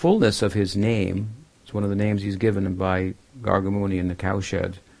the fullness of his name is one of the names he's given by Gargamuni in the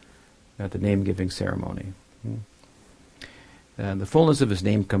cowshed at the name-giving ceremony. And the fullness of his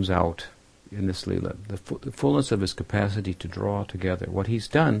name comes out in this Leela. The fullness of his capacity to draw together. What he's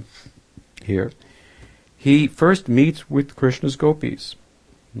done here, he first meets with Krishna's gopis.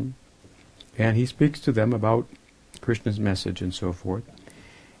 And he speaks to them about Krishna's message and so forth.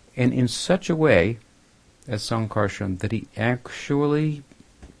 And in such a way, as Sankarshan, that he actually,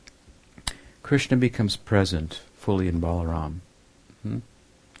 Krishna becomes present fully in Balaram.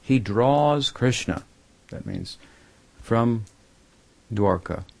 He draws Krishna, that means, from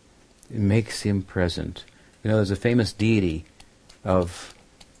Dwarka. It makes him present. There's a famous deity of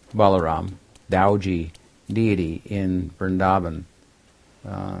Balaram, Dauji deity in Vrindavan,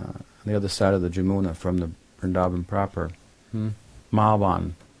 on the other side of the Jamuna from the Vrindavan proper.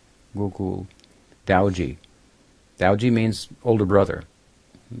 Mahavan, Gokul, Dauji. Dauji means older brother.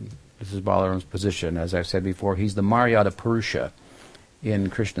 This is Balaram's position. As I've said before, he's the Maryada Purusha in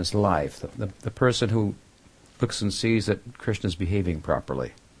Krishna's life, the person who looks and sees that Krishna's behaving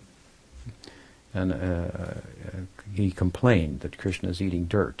properly. And he complained that Krishna is eating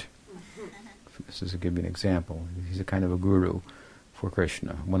dirt. This is to give you an example. He's a kind of a guru for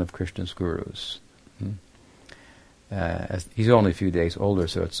Krishna, one of Krishna's gurus. He's only a few days older,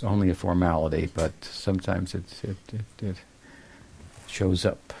 so it's only a formality, but sometimes it shows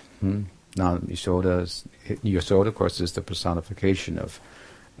up. Now, Yasoda, of course, is the personification of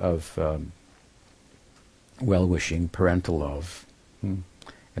well-wishing parental love,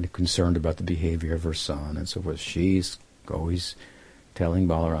 and concerned about the behavior of her son, and so forth. She's always telling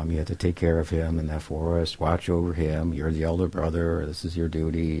Balaram, you have to take care of him in that forest, watch over him, you're the elder brother, this is your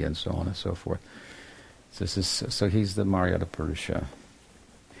duty, and so on and so forth. So he's the Maryada Purusha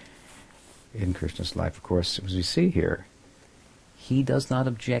in Krishna's life. Of course, as we see here, he does not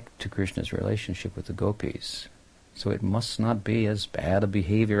object to Krishna's relationship with the gopis. So it must not be as bad a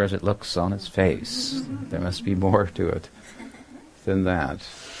behavior as it looks on its face. There must be more to it than that.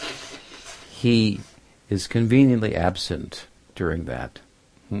 He is conveniently absent during that,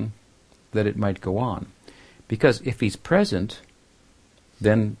 that it might go on. Because if he's present,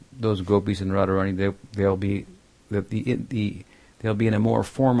 then those gopis and Radharani, they'll be in a more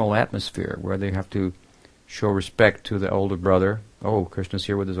formal atmosphere where they have to show respect to the older brother. Oh, Krishna's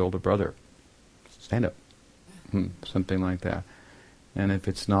here with his older brother. Stand up. Something like that. And if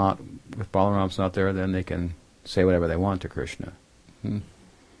it's not, if Balaram's not there, then they can say whatever they want to Krishna.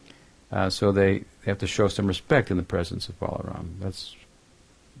 So they have to show some respect in the presence of Balaram.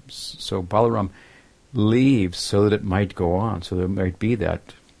 So Balaram leaves so that it might go on, so there might be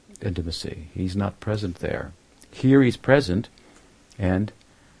that intimacy. He's not present there. Here he's present, and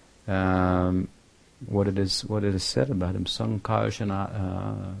what it is said about him,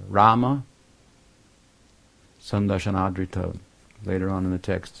 Sankarshana Rama Sandashanadrita, later on in the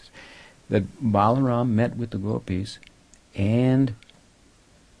text, that Balaram met with the gopis and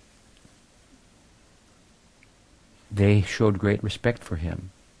they showed great respect for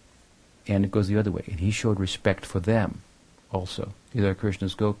him. And it goes the other way. And he showed respect for them also. These are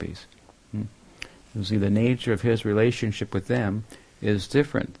Krishna's gopis. You see, the nature of his relationship with them is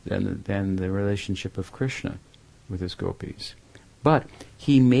different than the relationship of Krishna with his gopis. But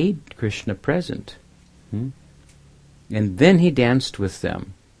he made Krishna present. And then he danced with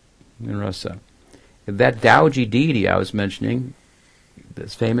them in rasa. That Dauji deity I was mentioning,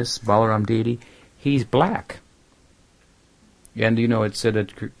 this famous Balaram deity, he's black. And it's said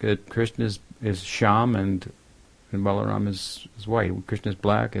that Krishna is Sham and Balaram is white. Krishna is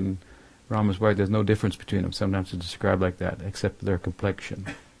black and Ram is white. There's no difference between them. Sometimes it's described like that, except their complexion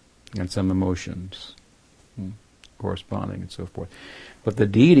and some emotions corresponding and so forth. But the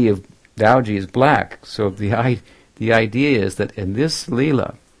deity of Dauji is black. So the idea is that in this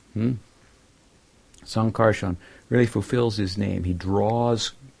Leela, Sankarshan really fulfills his name. He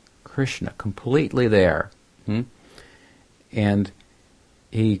draws Krishna completely there. And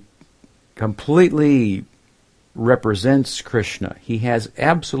he completely represents Krishna. He has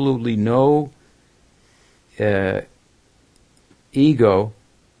absolutely no ego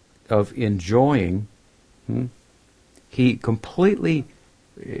of enjoying. He completely,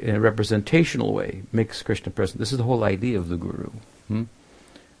 in a representational way, makes Krishna present. This is the whole idea of the Guru.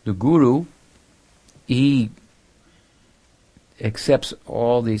 The Guru, he accepts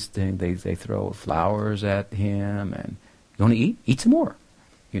all these things. They throw flowers at him and you want to eat? Eat some more.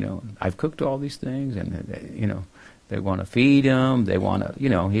 I've cooked all these things, and they want to feed him. They want to,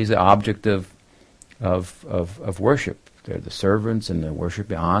 he's the object of worship. They're the servants, and they're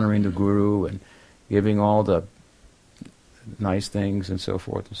worshiping, honoring the Guru, and giving all the nice things and so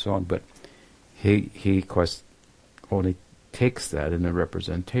forth and so on. But he of course, only takes that in a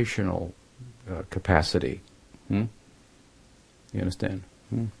representational capacity. You understand?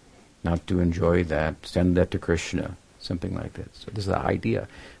 Not to enjoy that, send that to Krishna. Something like that. So this is the idea.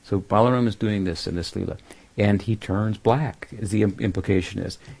 So Balaram is doing this in this Leela. And he turns black, as the implication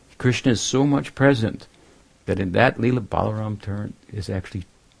is. Krishna is so much present that in that Leela, Balaram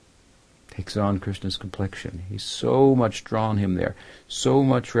takes on Krishna's complexion. He's so much drawn him there, so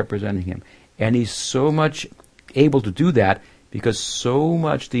much representing him. And he's so much able to do that because so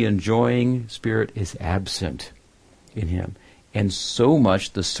much the enjoying spirit is absent in him. And so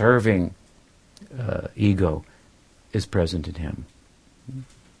much the serving ego is present in him.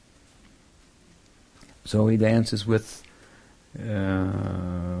 So he dances with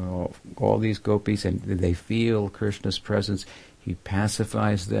all these gopis, and they feel Krishna's presence. He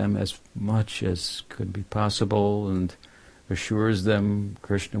pacifies them as much as could be possible and assures them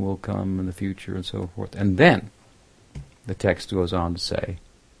Krishna will come in the future and so forth. And then the text goes on to say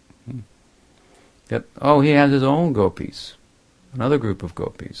that, he has his own gopis, another group of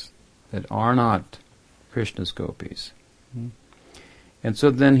gopis that are not Krishna's gopis. And so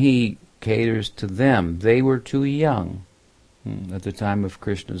then he caters to them. They were too young at the time of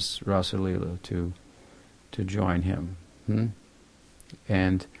Krishna's Rasa Leela to join him.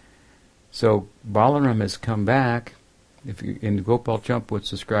 And so Balaram has come back. In Gopal Champa,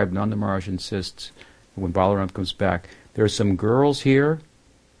 what's described, Nanda Maharaj insists, when Balaram comes back, there are some girls here,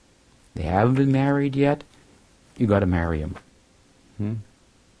 they haven't been married yet, you got to marry them.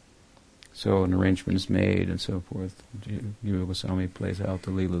 So an arrangement is made and so forth. Jiva Goswami plays out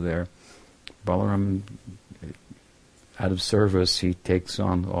the Leela there. Balaram, out of service, he takes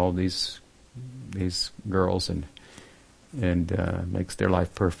on all these girls and makes their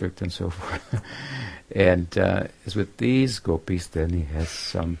life perfect and so forth. And is with these gopis, then he has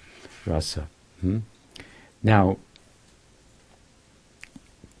some rasa. Now,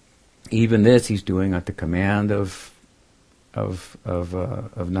 even this he's doing at the command of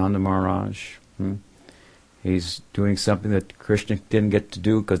Nanda Maharaj. He's doing something that Krishna didn't get to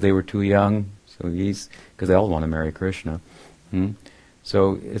do because they were too young. So because they all want to marry Krishna.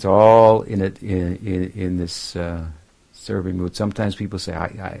 So it's all in this serving mood. Sometimes people say,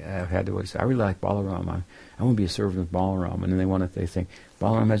 I've had to say, I really like Balaram. I want to be a servant of Balaram. And then they think,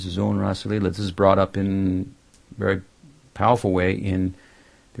 Balaram has his own Rasa Leela. This is brought up in a very powerful way in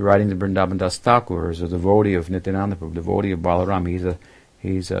the writings of Vrindavan Das Thakur, as a devotee of Nityananda Prabhu, devotee of Balaram. He's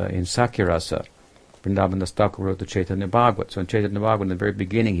in Sakyarasa. Vrindavan Das Thakur wrote the Chaitanya Bhagavat. So in Chaitanya Bhagavat, in the very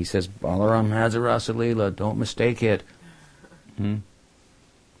beginning, he says, Balaram has a Rasa Leela, don't mistake it.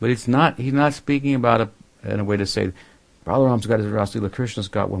 But he's not speaking about it in a way to say, Balaram's got his Rasa Leela, Krishna's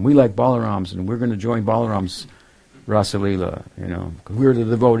got one. We like Balaram's, and we're going to join Balaram's Rasa Leela, because we're the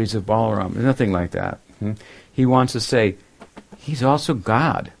devotees of Balaram. There's nothing like that. He wants to say, he's also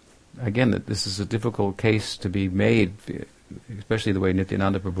God. Again, that this is a difficult case to be made, especially the way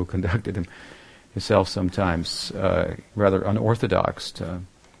Nityananda Prabhu conducted himself sometimes, rather unorthodox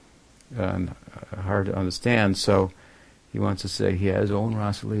and hard to understand. So he wants to say he has his own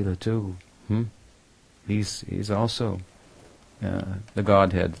Rasa Leela too. He's also the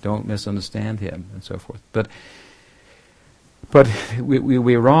Godhead. Don't misunderstand him, and so forth. But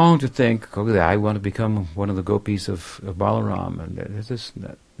we're wrong to think, I want to become one of the gopis of Balaram. And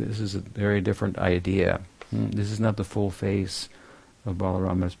this is a very different idea. This is not the full face of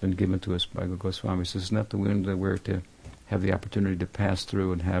Balaram that's been given to us by Goswami. This is not the way that we're to have the opportunity to pass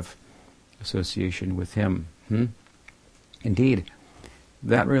through and have association with him. Indeed,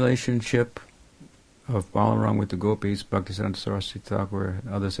 that relationship of Balaram with the gopis, Bhaktisiddhanta Saraswati Thakur and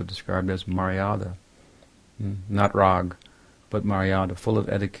others have described as Maryada, not Rag, but Maryada, full of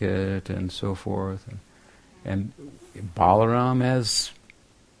etiquette and so forth. And Balaram as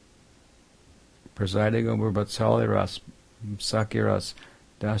presiding over Vatsali Ras, Sakyaras,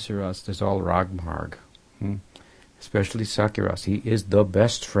 Dasiras, there's all Ragmarg. Especially Sakyaras. He is the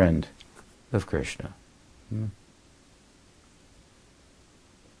best friend of Krishna.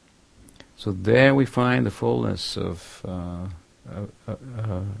 So there we find the fullness of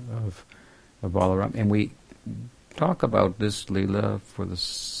Balaram, and we talk about this Leela for the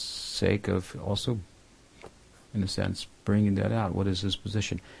sake of also, in a sense, bringing that out. What is his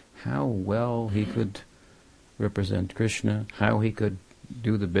position? How well he could represent Krishna, how he could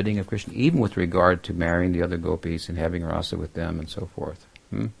do the bidding of Krishna, even with regard to marrying the other gopis and having rasa with them and so forth.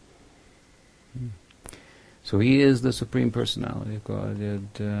 So he is the Supreme Personality of Godhead,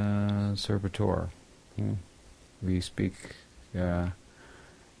 Servitor. We speak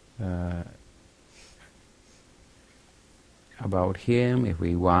about him. If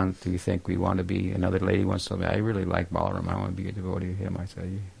we think we want to be, another lady wants to, I really like Balaram, I want to be a devotee of him. I say,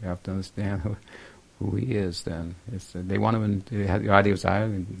 you have to understand who he is then. They want to, the idea is, I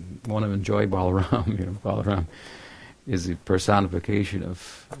want to enjoy Balaram. Balaram is the personification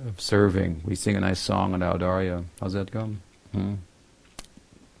of serving. We sing a nice song on Audarya. How's that go?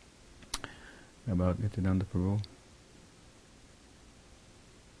 About Nityananda Prabhu.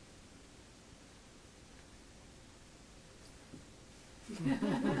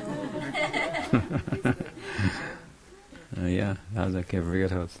 Yeah, how's that? I can't forget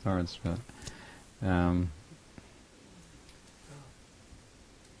how it starts, but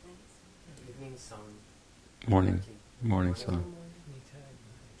morning song.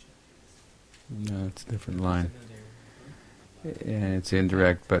 No, it's a different line. and it's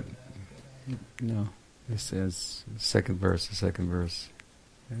indirect, but no. It says second verse.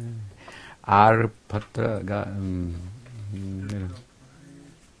 Arpatra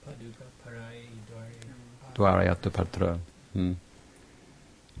Dwarayata Patra.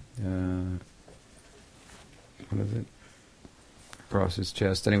 What is it? Across his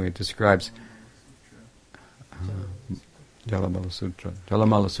chest. Anyway, it describes Jalamala Sutra.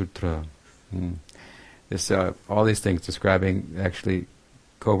 Jalamala Sutra. This, all these things describing, actually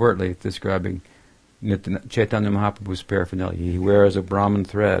covertly describing Chaitanya Mahaprabhu's paraphernalia. He wears a Brahman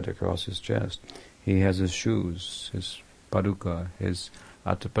thread across his chest. He has his shoes, his paduka, his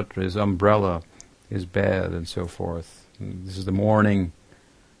atapatra, his umbrella, his bed, and so forth. And this is the morning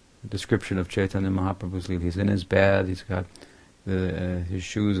description of Chaitanya Mahaprabhu's Leela. He's in his bed, he's got his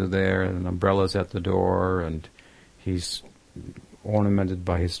shoes are there, and an umbrella's at the door, and he's ornamented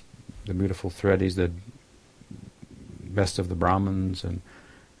by the beautiful thread. He's the best of the Brahmins, and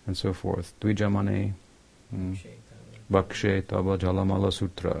so forth. Dvijamane, Bakshe Tava Jalamala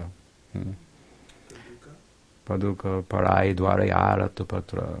Sutra, Paduka Parai Dware Arata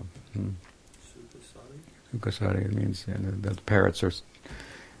Patra. Sukasari means the parrots are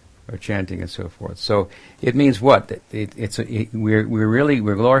chanting and so forth. So it means what? We're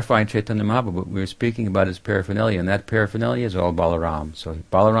glorifying Chaitanya Mahaprabhu, but we're speaking about his paraphernalia, and that paraphernalia is all Balaram. So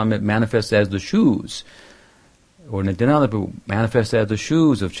Balaram, it manifests as the shoes, or Nityananda Prabhu manifests as the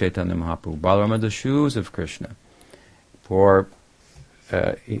shoes of Chaitanya Mahaprabhu. Balaram are the shoes of Krishna. For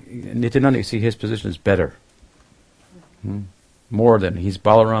Nityananda, you see, his position is better. More than, he's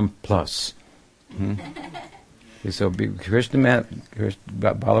Balaram plus. So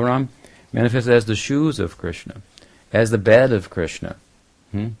Balaram manifests as the shoes of Krishna, as the bed of Krishna,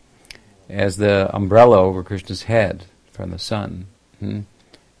 as the umbrella over Krishna's head from the sun, and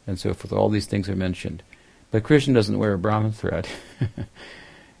so forth. All these things are mentioned. But Krishna doesn't wear a Brahman thread.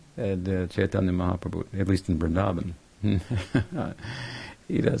 And Chaitanya Mahaprabhu, at least in Vrindavan.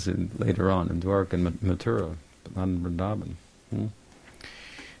 He does it later on in Dwarka and Mathura, but not in Vrindavan.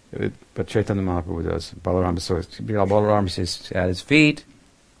 But Chaitanya Mahaprabhu does. Balaram, so Balaram is at his feet,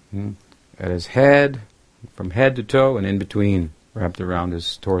 at his head, from head to toe, and in between, wrapped around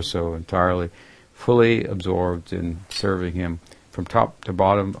his torso entirely, fully absorbed in serving him from top to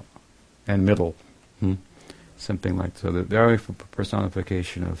bottom and middle. Something like so. The very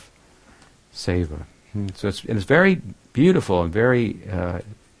personification of seva. So it's very beautiful and very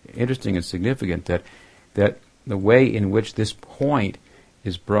interesting and significant that the way in which this point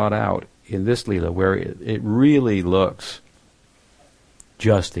is brought out in this Leela, where it really looks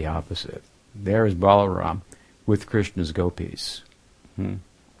just the opposite. There is Balaram with Krishna's gopis.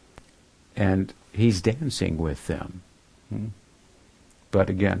 And he's dancing with them. But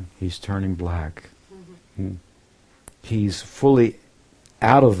again, he's turning black. He's fully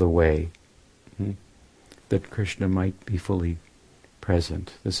out of the way that Krishna might be fully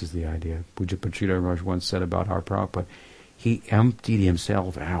present. This is the idea. Puja Pachita Raj once said about our Prabhupada, he emptied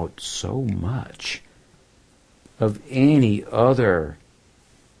himself out so much of any other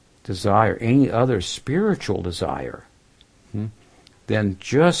desire, any other spiritual desire, than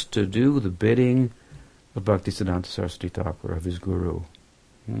just to do the bidding of Bhaktisiddhanta Saraswati Thakur, of his guru,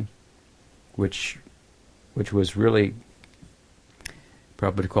 which was really,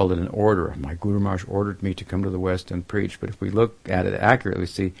 Prabhupada called it an order. My Guru Maharaj ordered me to come to the West and preach. But if we look at it accurately,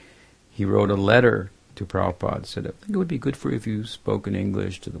 see, he wrote a letter to Prabhupada, said, I think it would be good for you if you spoke in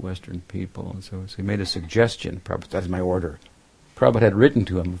English to the Western people. And so he made a suggestion. Prabhupada, that's my order. Prabhupada had written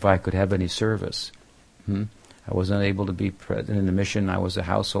to him if I could have any service. I was unable to be present in the mission. I was a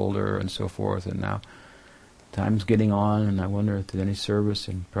householder and so forth. And now time's getting on, and I wonder if there's any service.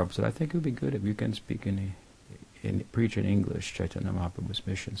 And Prabhupada said, I think it would be good if you can speak preach in English, Chaitanya Mahaprabhu's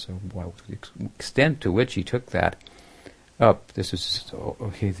mission. So the extent to which he took that up, this is,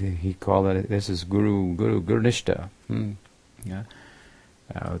 he called it, this is Guru Nishta.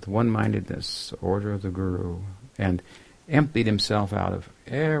 With one-mindedness, order of the Guru, and emptied himself out of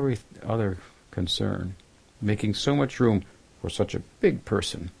every other concern, making so much room for such a big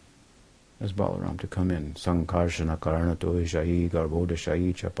person as Balaram to come in. Sankarshana Karanato Shahi Garbhoda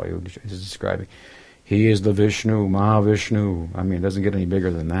Shahi Chapayodisha. This is describing. He is the Vishnu, Mahavishnu. I mean, it doesn't get any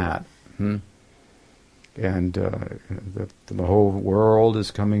bigger than that. And the whole world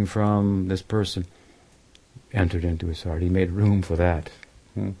is coming from this person. Entered into his heart. He made room for that.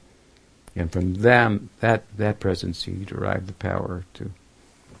 And from them, that presence, he derived the power to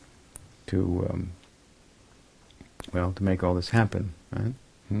make all this happen, right?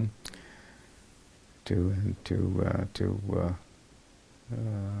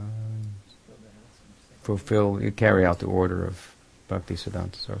 carry out the order of Bhakti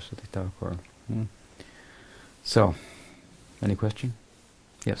Siddhanta Saraswati Thakur. So, any question?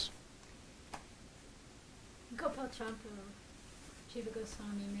 Yes. Gopal Champu, Jiva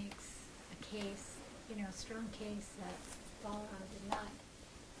Goswami makes a case, a strong case that Balaram did not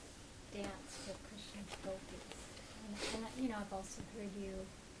dance with Krishna's gopis. And I've also heard you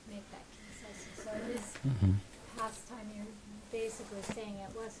make that case also. So it is pastime. You're basically saying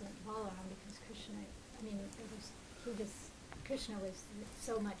it wasn't Balaram because Krishna was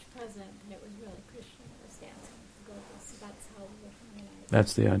so much present that it was really Krishna that was dancing with the gopis. So that's how we're harmonizing.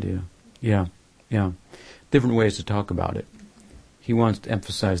 That's the idea. Yeah. Different ways to talk about it. He wants to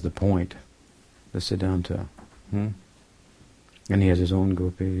emphasize the point, the Siddhanta. And he has his own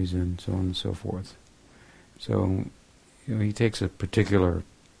gopis and so on and so forth. So, he takes a particular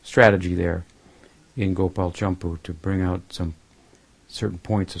strategy there in Gopal Champu to bring out some certain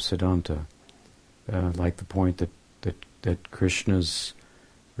points of Siddhanta, like the point that Krishna's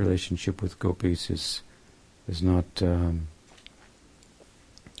relationship with gopis is not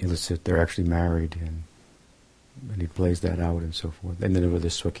illicit. They're actually married, and he plays that out and so forth. And then with the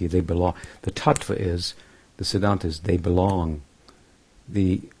Swaki, they belong. The tattva is, the Siddhanta is, they belong.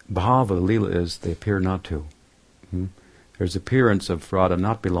 The bhava, the lila is, they appear not to. There's appearance of Radha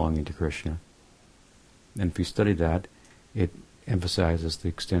not belonging to Krishna. And if you study that, it emphasizes the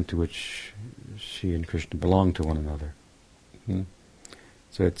extent to which she and Krishna belong to one another.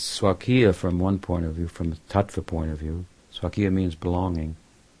 So it's swakiya from one point of view, from a tattva point of view. Swakiya means belonging.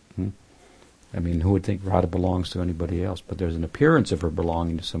 Who would think Radha belongs to anybody else? But there's an appearance of her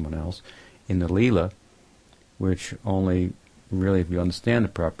belonging to someone else in the Leela, which only, really, if you understand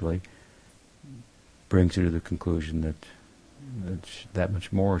it properly, brings you to the conclusion that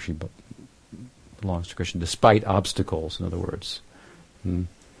much more she belongs to Krishna, despite obstacles, in other words.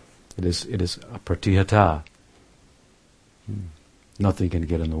 It is a pratihata. Nothing can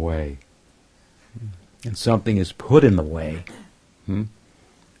get in the way. And something is put in the way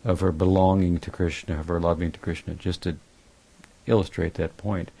of her belonging to Krishna, of her loving to Krishna, just to illustrate that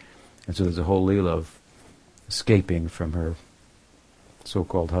point. And so there's a whole leela of escaping from her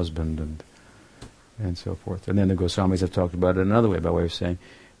so-called husband and so forth. And then the Goswamis have talked about it another way, by way of saying,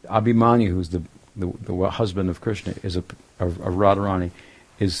 Abhimanyu, who's the husband of Krishna, is of Radharani,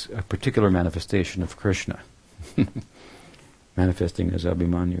 is a particular manifestation of Krishna, manifesting as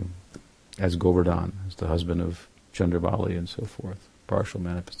Abhimanyu, as Govardhan, as the husband of Chandravali and so forth, partial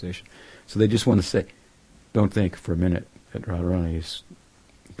manifestation. So they just want to say, don't think for a minute that Radharani has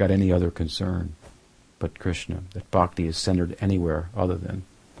got any other concern but Krishna, that bhakti is centered anywhere other than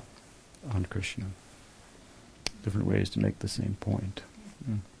on Krishna. Different ways to make the same point.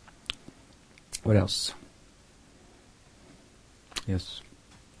 What else? Yes?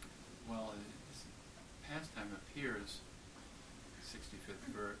 Well, this pastime appears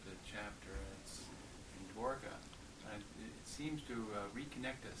 65th chapter, it's in Dwarka. It seems to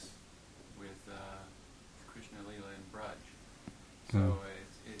reconnect us with Krishna Lila and Braj. So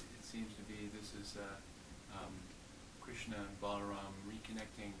it seems to be this is Krishna and Balaram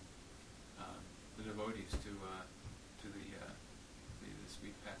reconnecting the devotees to the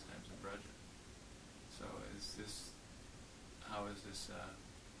sweet pastimes of Braj. So how is this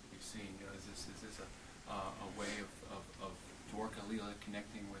we've seen? Is this a way of Dwarka Lila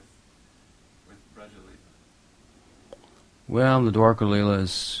connecting with Braja Lila? Well, the Dwarka Lila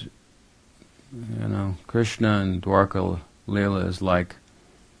is, Krishna and Dwarka Lila is like,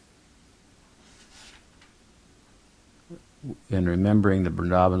 in remembering the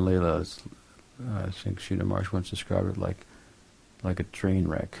Vrindavan Lila, I think Sridhar Maharaj once described it like a train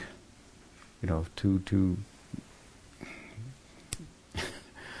wreck. Two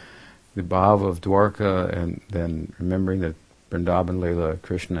the bhava of Dwarka, and then remembering that Vrindavan Lila,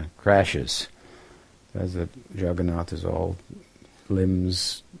 Krishna crashes, as that Jagannath is all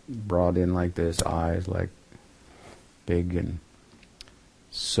limbs brought in like this, eyes like big, and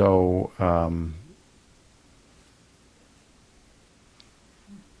so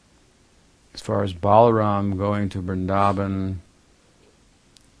as far as Balaram going to Vrindavan,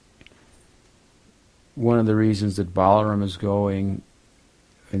 one of the reasons that Balaram is going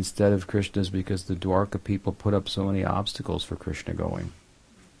instead of Krishna is because the Dwarka people put up so many obstacles for Krishna going.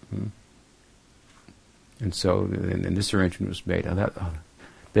 And so, and this arrangement was made.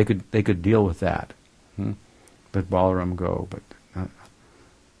 They could deal with that. Let Balaram go, but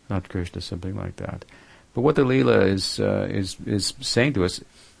not Krishna, something like that. But what the Leela is saying to us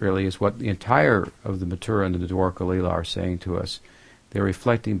really is what the entire of the Mathura and the Dwarka Leela are saying to us. They're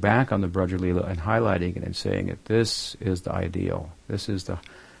reflecting back on the Braja Leela and highlighting it and saying that this is the ideal. This is the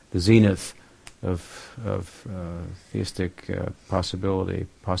zenith of theistic possibility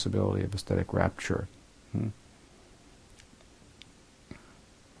of aesthetic rapture.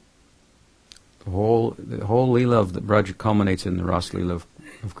 The whole Leela of the Braj culminates in the Ras Leela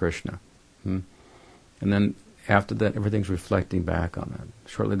of Krishna. And then after that, everything's reflecting back on that.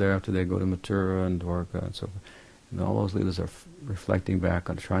 Shortly thereafter, they go to Mathura and Dwarka and so forth. And all those Leelas are reflecting back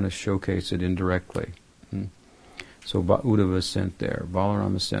on, trying to showcase it indirectly. So Uddhava is sent there,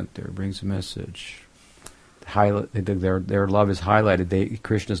 Balaram is sent there, brings a message. Their love is highlighted.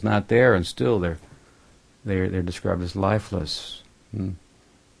 Krishna's not there, and still they're described as lifeless.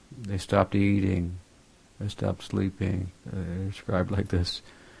 They stopped eating, they stopped sleeping. They're described like this,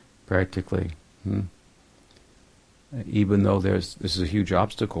 practically. Even though this is a huge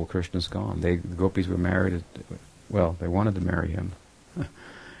obstacle, Krishna's gone. The gopis were married. They wanted to marry him.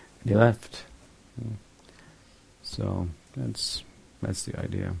 He left. So that's the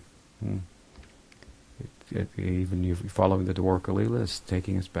idea. Even you following the Dwarka Leela is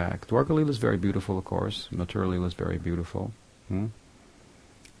taking us back. Dwarka Leela is very beautiful, of course. Mathura Leela is very beautiful.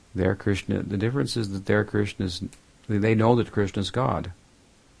 Their Krishna. The difference is that their Krishna is. They know that Krishna is God.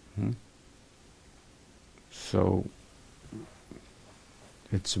 So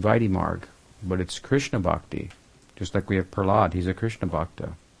it's Vaidhi Marg, but it's Krishna Bhakti. Just like we have Prahlad, he's a Krishna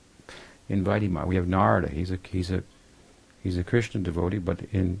Bhakta. In Vaidhi Marg, we have Narada, he's a Krishna devotee, but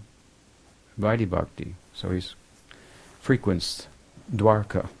in Vaidhi Bhakti, so he's frequents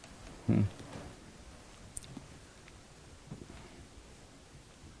Dwarka.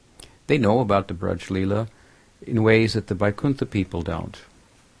 They know about the Braj Leela in ways that the Vaikuntha people don't.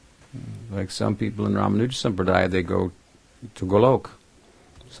 Like some people in Ramanuja Sampradaya, they go to Golok.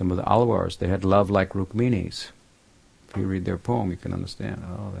 Some of the Alvars, they had love like Rukmini's. If you read their poem, you can understand.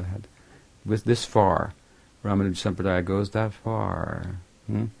 Oh, they had with this far. Ramanuja Sampradaya goes that far.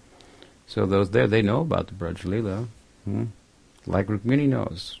 So those there, they know about the Braj Leela. Like Rukmini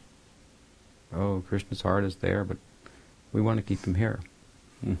knows. Oh, Krishna's heart is there, but we want to keep him here.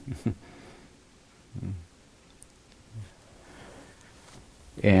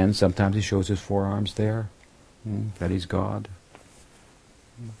 And sometimes he shows his forearms there, that he's God.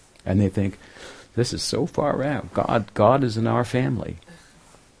 And they think, this is so far out. God is in our family.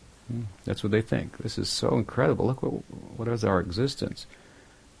 That's what they think. This is so incredible. Look what is our existence.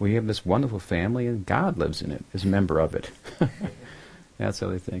 We have this wonderful family, and God lives in it, is a member of it. That's how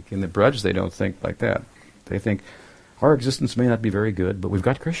they think. In the Braj, they don't think like that. They think, our existence may not be very good, but we've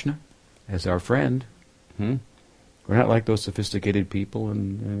got Krishna as our friend. We're not like those sophisticated people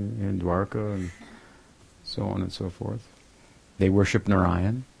in Dwarka and so on and so forth. They worship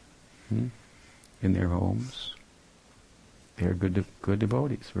Narayan in their homes. They're good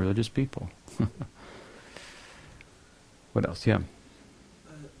devotees, religious people. What else? Yeah.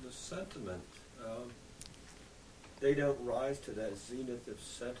 The sentiment, they don't rise to that zenith of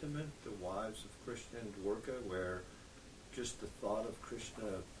sentiment, the wives of Krishna and Dwarka, where just the thought of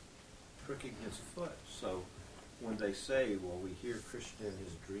Krishna pricking his foot. So when they say, well, we hear Krishna in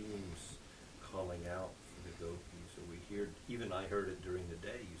his dreams calling out for the gopis, or we hear, even I heard it during the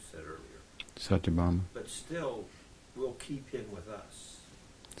day, you said earlier. Satyabhama. But still, we'll keep him with us.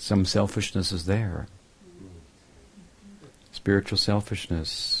 Some selfishness is there. Spiritual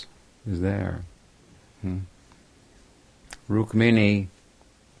selfishness is there. Rukmini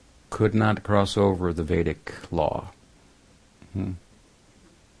could not cross over the Vedic law.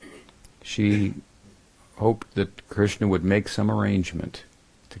 She hoped that Krishna would make some arrangement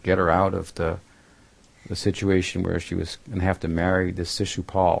to get her out of the situation where she was going to have to marry this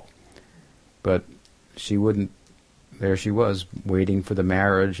Sishupal. But she wouldn't. There she was, waiting for the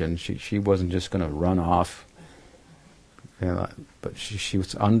marriage, and she wasn't just going to run off. But she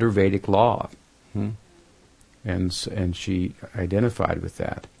was under Vedic law, and she identified with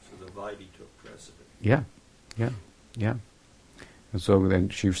that. So the Vaidhi took precedent. Yeah. And so then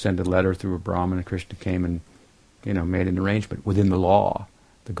she sent a letter through a Brahmin, and Krishna came and, made an arrangement within the law,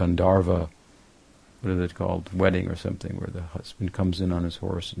 the Gandharva, what is it called, wedding or something, where the husband comes in on his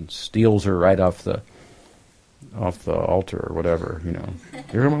horse and steals her right off the altar or whatever,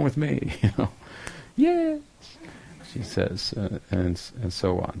 You're coming with me, Yeah, she says, and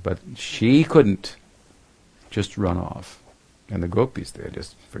so on. But she couldn't just run off. And the gopis, they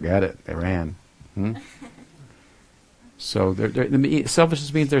just forget it. They ran. So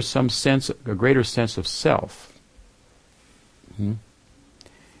selfishness means there's a greater sense of self. And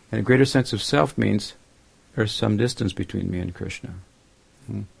a greater sense of self means there's some distance between me and Krishna.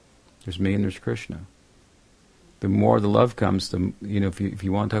 There's me and there's Krishna. The more the love comes, if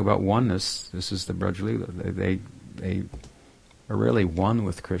you want to talk about oneness, this is the Braj Leela. They are really one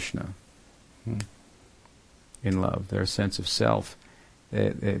with Krishna. in love. Their sense of self,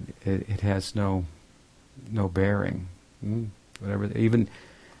 it has no bearing. Whatever, even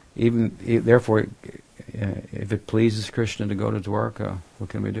therefore, if it pleases Krishna to go to Dwarka, what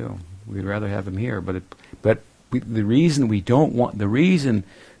can we do? We'd rather have him here. But the reason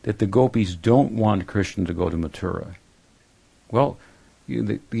that the gopis don't want Krishna to go to Mathura, well,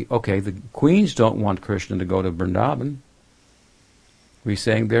 the queens don't want Krishna to go to Vrindavan. We're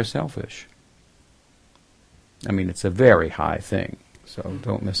saying they're selfish. I mean, it's a very high thing, so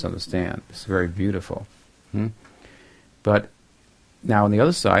don't misunderstand. It's very beautiful. But now on the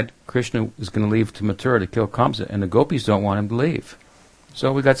other side, Krishna is going to leave to Mathura to kill Kamsa, and the gopis don't want him to leave.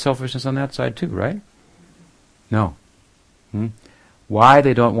 So we got selfishness on that side too, right? No. Why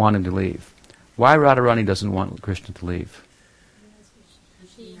they don't want him to leave? Why Radharani doesn't want Krishna to leave?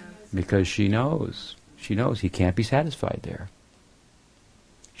 Because she knows. She knows he can't be satisfied there.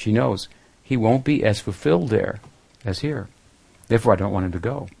 She knows he won't be as fulfilled there as here. Therefore, I don't want him to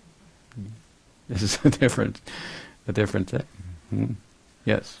go. This is a different thing.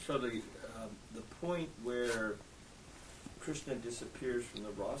 Yes. So the point where Krishna disappears from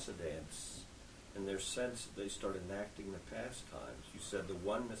the rasa dance, in their sense they start enacting the pastimes. You said the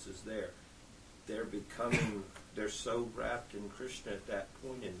oneness is there. They're so wrapped in Krishna at that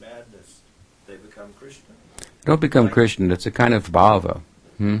point in madness, they become Krishna. Don't become Krishna. It's a kind of bhava.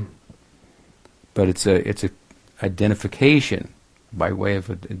 But it's a identification. By way of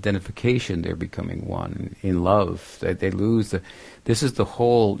identification, they're becoming one. In love, they lose this is the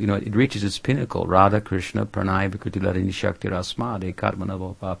whole, it reaches its pinnacle. Radha Krishna Pranay Vikriti Larini Shakti Rasmad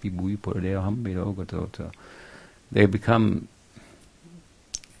Ekatmanava Papi Bhui Puradeham Virogatota. They become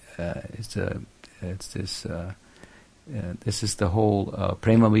this is the whole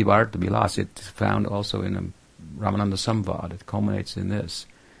Prema Vivarta Vilas. It's found also in Ramananda Samvad. It culminates in this.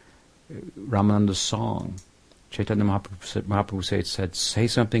 Ramananda's song. Chaitanya Mahaprabhu said, say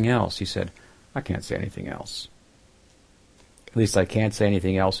something else. He said, I can't say anything else. At least I can't say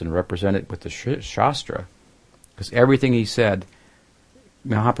anything else and represent it with the Shastra. Because everything he said,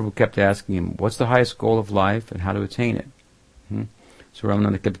 Mahaprabhu kept asking him, what's the highest goal of life and how to attain it? So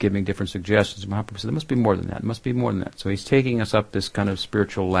Ramananda kept giving different suggestions. Mahaprabhu said, there must be more than that. It must be more than that. So he's taking us up this kind of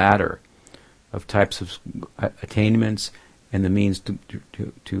spiritual ladder of types of attainments and the means to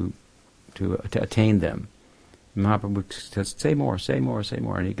attain them. Mahaprabhu says, say more, say more, say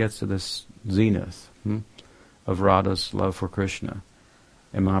more. And he gets to this zenith of Radha's love for Krishna.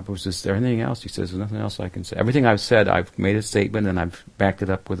 And Mahaprabhu says, is there anything else? He says, there's nothing else I can say. Everything I've said, I've made a statement and I've backed it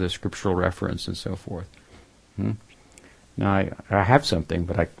up with a scriptural reference and so forth. Now, I have something,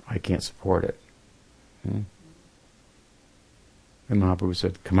 but I can't support it. And Mahaprabhu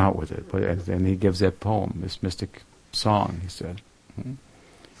said, come out with it. And he gives that poem, this mystic song, he said.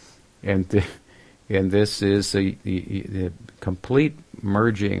 And this is the complete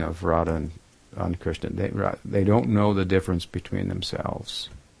merging of Radha and Krishna. They don't know the difference between themselves.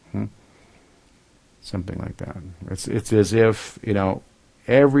 Something like that. It's as if,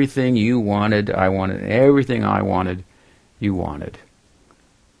 everything you wanted, I wanted. Everything I wanted, you wanted.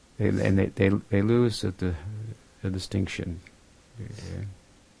 They lose the distinction.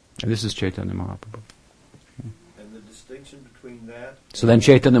 And this is Chaitanya Mahaprabhu. And the distinction between that... So then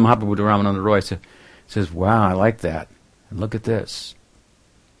Chaitanya Mahaprabhu to Ramananda Roy says, wow, I like that. And look at this.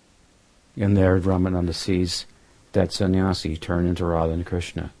 And there Ramananda sees that sannyasi turn into Radha and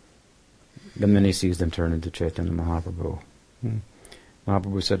Krishna. And then he sees them turn into Chaitanya Mahaprabhu.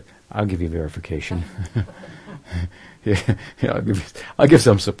 Mahaprabhu said, I'll give you verification. I'll give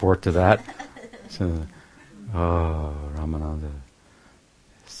some support to that. So, Ramananda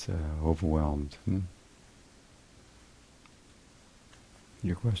is overwhelmed.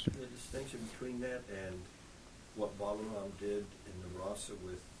 Your question? The distinction between that and what Balaram did in the rasa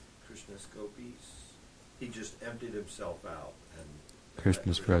with Krishna's gopis, he just emptied himself out. And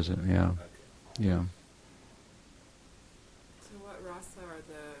Krishna's present, yeah. Okay. Yeah. So what rasa are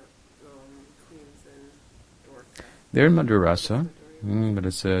the queens in Dwarka? They're in Madhura rasa, but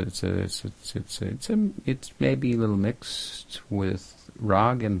it's maybe a little mixed with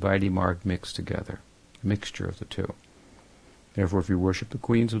rag and Vaidhi marg mixed together, a mixture of the two. Therefore, if you worship the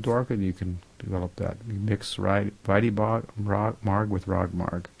queens of Dwarka, you can develop that. You mix Vaidhi marg with rag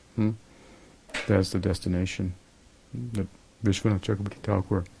marg. That's the destination that Vishwanath Chakravarti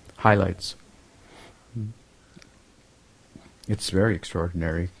Thakur highlights. It's very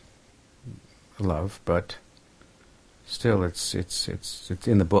extraordinary love, but still, it's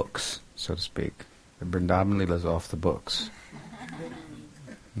in the books, so to speak. The Vrindavan Leela is off the books.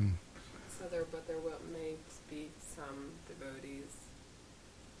 So there may be some devotees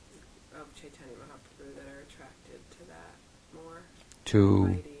of Chaitanya Mahaprabhu that are attracted to that more? To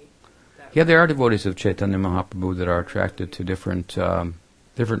Mighty, that yeah, there are devotees of Chaitanya Mahaprabhu that are attracted to different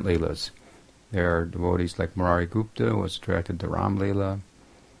leelas. There are devotees like Murari Gupta was attracted to Ram Leela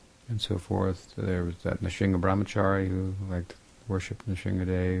and so forth. There was that Nishinga Brahmachari who liked worship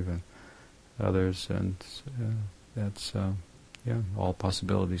Nishingadev and others, and that's all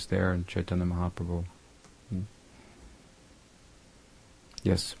possibilities there in Chaitanya Mahaprabhu.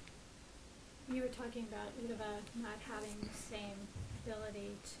 Yes. You were talking about Uddhava not having the same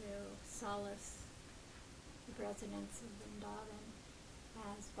ability to solace the residents of Vrindavan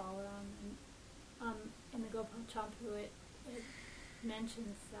as Balaram. And in the Gopal Champu, it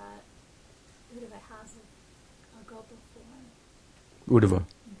mentions that Uddhava has a Gopal form. Uddhava.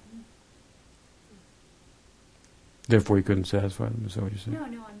 Mm-hmm. Therefore he couldn't satisfy them, is that what you're saying? No,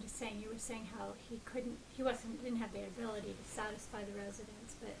 I'm just saying, you were saying how didn't have the ability to satisfy the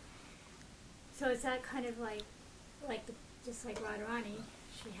residents, but so is that kind of just like Radharani,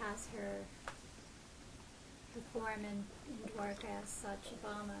 she has her form in Dwarka as such,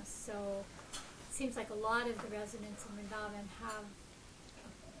 Obama, so it seems like a lot of the residents in Vrindavan have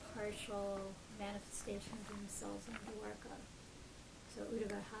a partial manifestation of themselves in Dwarka. So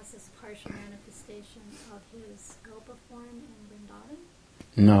Uddhava has this partial manifestation of his Gopa form in Vrindavan?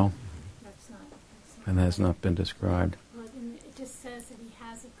 No, That's not and has not been described. Well, it just says that he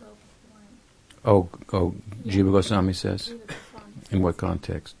has a Gopa form. Oh, Jiva Goswami says? Jiva Goswami says. In what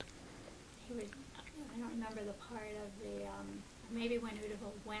context? I don't remember the part of the, maybe when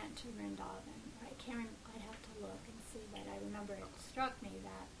Uddhava went to Vrindavan. I can't remember, I'd have to look and see, but I remember it struck me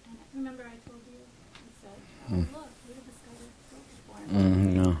that, and I remember I told you, I said, look, Uddhava's got a Gopa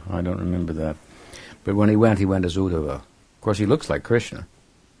form. No, I don't remember that. But when he went as Uddhava. Of course, he looks like Krishna.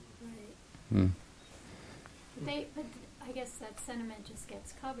 Right. But I guess that sentiment just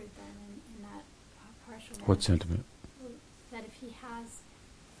gets covered then in that partial. What sentiment? That if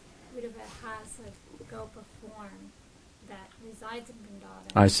Uddhava has a Gopa form that resides in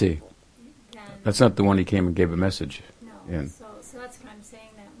Vrindavan. I see. Then That's not the one he came and gave a message. no. in. So that's what I'm saying,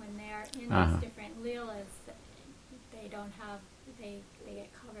 that when they're in these different leelas, they don't have, they get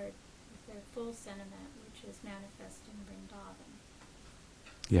covered with their full sentiment, which is manifest in Vrindavan.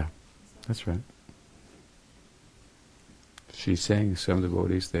 Yeah, So that's right. She's saying, some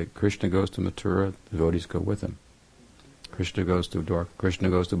devotees, that Krishna goes to Mathura, devotees go with him. Krishna goes to Dwarka, Krishna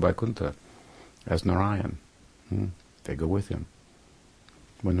goes to Vaikuntha as Narayan. They go with him.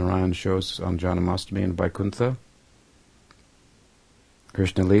 When Narayan shows on Janamastami in Vaikuntha,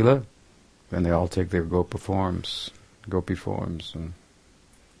 Krishna Leela, then they all take their gopi forms, and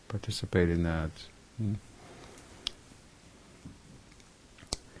participate in that.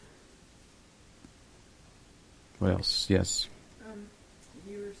 What else? Yes.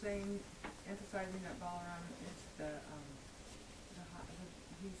 You were saying, emphasizing that Balaram is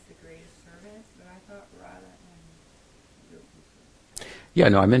he's the greatest servant, but I thought Radha and Gopi. Yeah,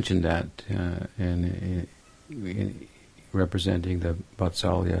 no, I mentioned that in representing the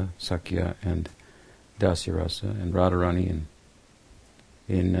Vatsalya, Sakya, and Dasya Rasa, and Radharani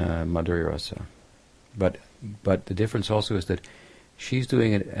in Madhurya Rasa. But the difference also is that she's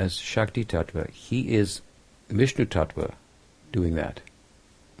doing it as Shakti Tattva. He is Vishnu Tattva doing that.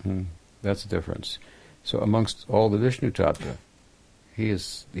 That's the difference. So amongst all the Vishnu Tattva, he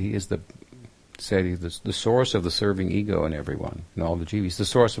is the source of the serving ego in everyone, in all the jivas. He's the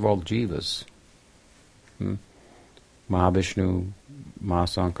source of all the jivas. Mahavishnu,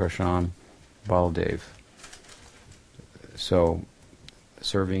 Mahasankarshan, Baladev. So,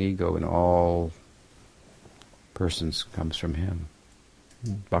 serving ego in all persons comes from him.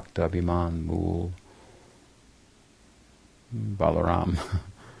 Bhakta Abhiman, Mool, Balaram.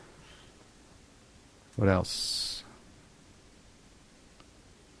 What else?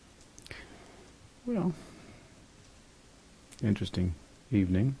 Well, interesting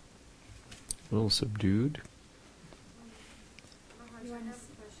evening. A little subdued. I have a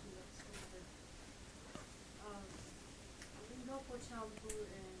question that's related. In Gopal Champu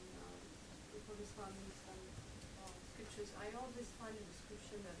and Rupa Goswami's scriptures, I always find a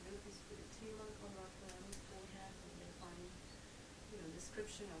description that devotees put a tilak on Radharani's forehead, and they find,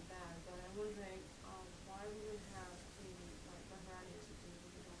 description of that. But I'm wondering why we don't have like Radharani as a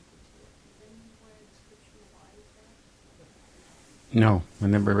devotee, we don't put tilak. Is there anywhere a description of why is that? No, I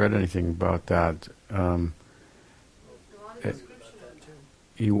never read anything about that. A lot of description.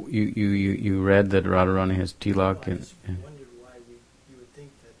 You read that Radharani has tilak, I and just wondered why you would think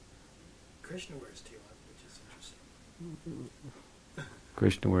that Krishna wears tilak, which is interesting.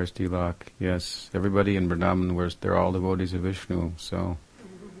 Krishna wears tilak. Yes, everybody in Vrindavan wears. They're all devotees of Vishnu. So,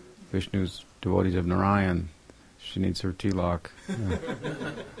 Vishnu's devotees of Narayan. She needs her tilak. Yeah.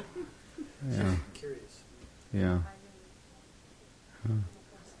 Yeah. Curious. Yeah. Huh.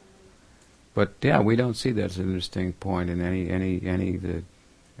 But yeah, we don't see that as an interesting point in any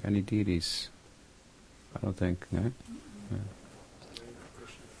deities. I don't think. No?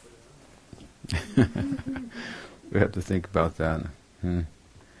 Yeah. We have to think about that.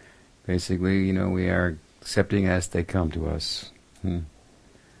 Basically, we are accepting as they come to us. We make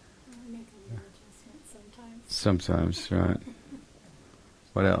a little adjustment sometimes. Sometimes, right.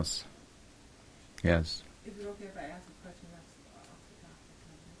 What else? Yes. Is it okay if I ask a question that's off the topic?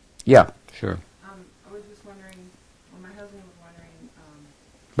 Yeah, sure. I was just wondering, my husband was wondering,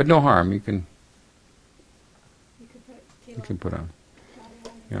 But no harm. You can You could put on.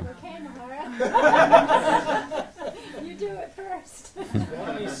 Yeah. Okay, Nahara. You do it first.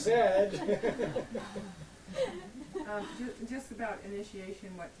 Bonnie said. just about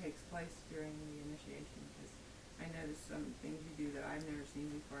initiation, what takes place during the initiation, because I noticed some things you do that I've never seen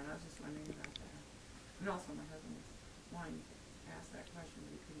before, and I was just wondering about that. And also my husband was wanting to ask that question,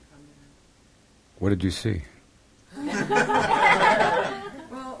 but he couldn't come to that. What did you see?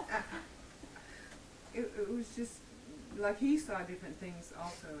 Well, it was just like he saw different things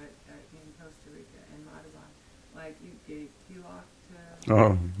also in Costa Rica and Madhuban. Like you gave tilak to.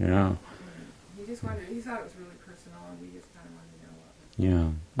 Oh, yeah. He just wondered. He thought it was really personal, and we just kind of wanted to know what. Yeah.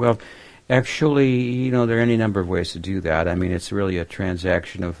 Well, actually, there are any number of ways to do that. I mean, it's really a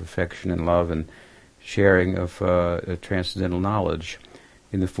transaction of affection and love and sharing of transcendental knowledge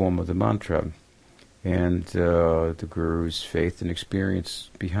in the form of the mantra and the Guru's faith and experience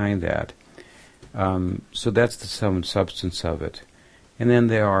behind that. So that's the sum and substance of it. And then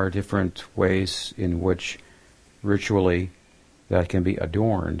there are different ways in which ritually that can be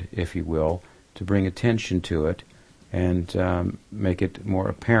adorned, if you will, to bring attention to it and make it more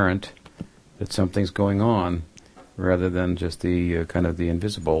apparent that something's going on rather than just the kind of the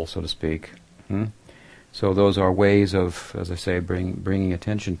invisible, so to speak. So those are ways of, as I say, bringing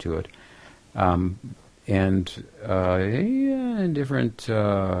attention to it. In different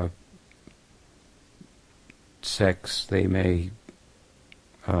sects, they may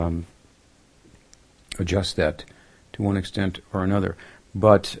adjust that to one extent or another.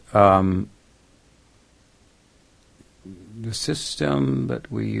 But the system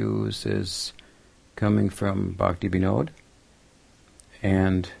that we use is coming from Bhakti Vinod.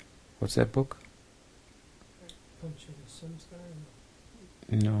 And what's that book?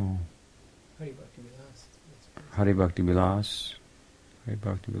 No. Hari Bhakti Vilas. Hari Bhakti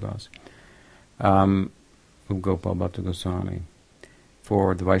Vilas. Gopal Bhatta Goswami.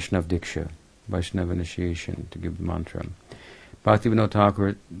 For the Vaishnav Diksha, Vaishnav initiation, to give the mantra. Bhakti Vinod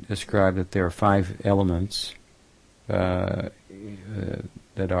Thakur described that there are 5 elements that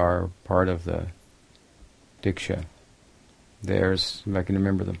are part of the Diksha. There's, if I can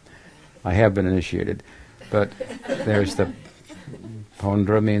remember them, I have been initiated, but there's the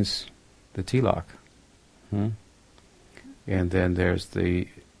Pondra means the tilak. And then there's the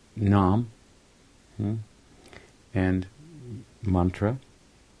Nam and mantra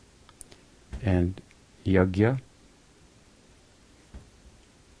and yagya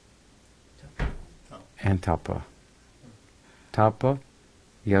and tapa. Tapa,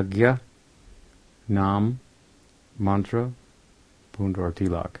 yagya, nam, mantra, pundra or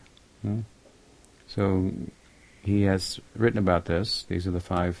tilak. So he has written about this. These are the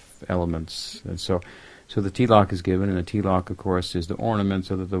 5 elements. And so the tilak is given, and the tilak, of course, is the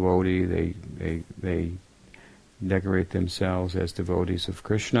ornaments of the devotee. They decorate themselves as devotees of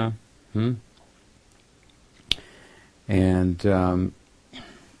Krishna. And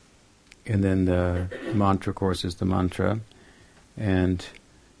then the mantra, of course, is the mantra. And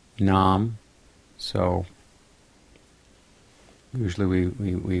nam. So usually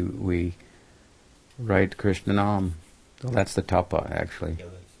we write Krishna nam. Well, that's the tapa, actually.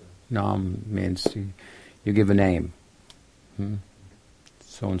 Nam means you give a name.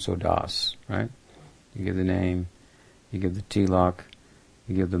 So-and-so Das, right? You give the name, you give the tilak,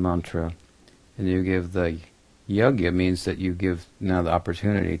 you give the mantra, and you give the yagya, means that you give now the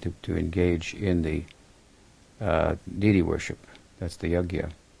opportunity to engage in the deity worship. That's the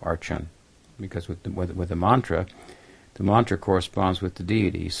yagya, archan. Because with the mantra corresponds with the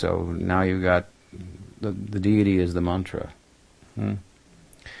deity. So now you've got the deity is the mantra. The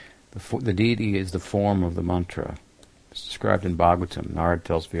deity is the form of the mantra. It's described in Bhagavatam. Narad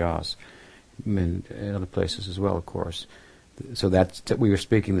tells Vyas. In other places as well, of course. So we were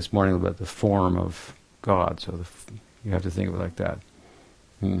speaking this morning about the form of God. So you have to think of it like that.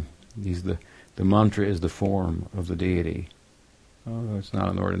 The mantra is the form of the deity. although it's not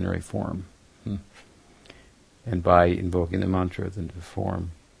an ordinary form. And by invoking the mantra, then the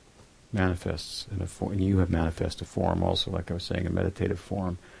form manifests in a form. And you have manifested a form also, like I was saying, a meditative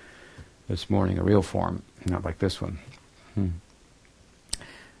form this morning, a real form, not like this one.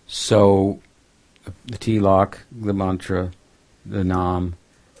 So, the tilak, the mantra, the nam,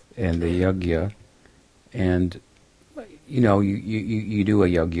 and the yajna, and you do a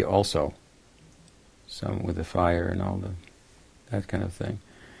yajna also, some with the fire and all that kind of thing.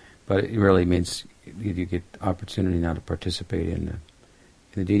 But it really means you get opportunity now to participate in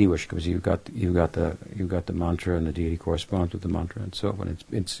the deity worship, because you've got the mantra, and the deity corresponds with the mantra, and so on.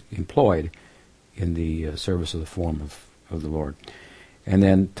 It's employed in the service of the form of the Lord. And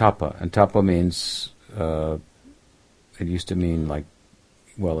then tapa, and tapa means it used to mean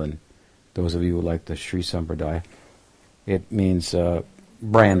in those of you who like the Sri Sampradaya, it means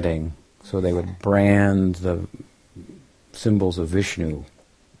branding. So they would brand the symbols of Vishnu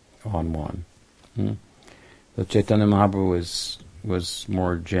on one. The Chaitanya Mahaprabhu was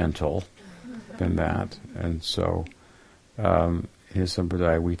more gentle than that, and so his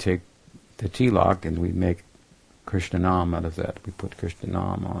Sampradaya, we take the tilak and we make Krishna Nam out of that. We put Krishna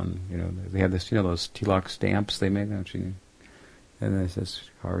Nam on. They have this, those tilak stamps they make, don't you? And it says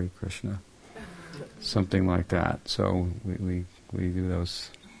Hare Krishna, something like that. So we do those.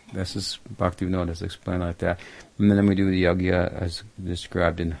 This is Bhaktivinoda has explained like that. And then we do the yajna as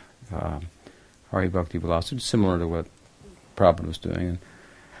described in Hari Bhakti Vilasa, similar to what Prabhupada was doing.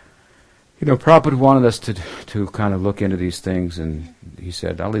 And Prabhupada wanted us to kind of look into these things, and he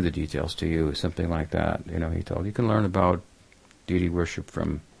said, "I'll leave the details to you," something like that. He told, you can learn about deity worship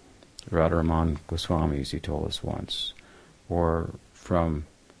from Radharaman Goswamis, he told us once, or from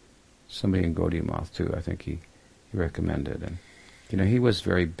somebody in Gaudiya Math too, I think he recommended. And he was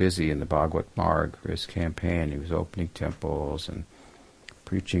very busy in the Bhagavad Marg for his campaign. He was opening temples and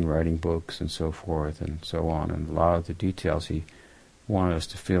preaching, writing books, and so forth, and so on. And a lot of the details he wanted us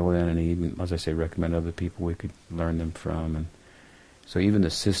to fill in, and he even, as I say, recommend other people we could learn them from. And so even the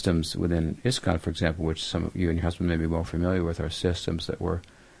systems within ISKCON, for example, which some of you and your husband may be more familiar with, are systems that were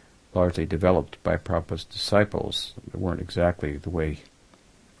largely developed by Prabhupada's disciples. They weren't exactly the way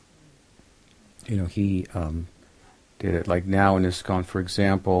he did it. Like now in ISKCON, for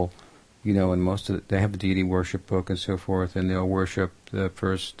example, and most of they have the deity worship book and so forth, and they'll worship the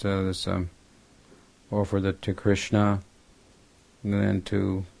first offer to Krishna, and then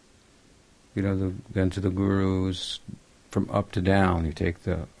to the gurus from up to down. You take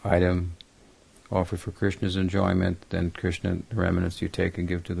the item offered for Krishna's enjoyment, then the remnants you take and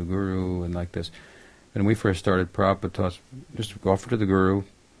give to the guru, and like this. When we first started, Prabhupada taught us just offer to the guru.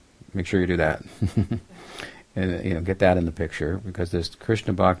 Make sure you do that, and get that in the picture, because there's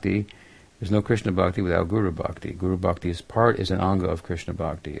Krishna Bhakti. There's no Krishna Bhakti without Guru Bhakti. Guru Bhakti is an anga of Krishna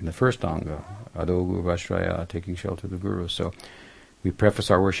Bhakti. And the first anga, Ado Guru Vashraya, taking shelter of the Guru. So we preface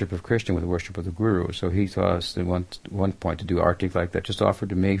our worship of Krishna with the worship of the Guru. So he taught us at one point to do artik like that. Just offer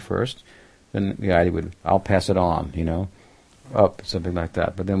to me first. Then the idea would, I'll pass it on, up, something like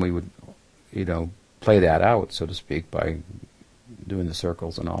that. But then we would, play that out, so to speak, by doing the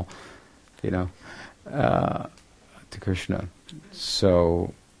circles and all, to Krishna.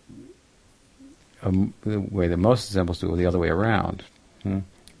 So the way that most temples do it, the other way around,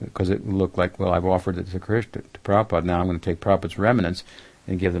 because it looked like, well, I've offered it to Krishna, to Prabhupada, now I'm going to take Prabhupada's remnants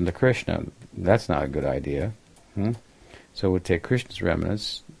and give them to Krishna. That's not a good idea. So we'll take Krishna's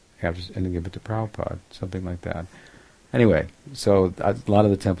remnants and then give it to Prabhupada, something like that. Anyway, so a lot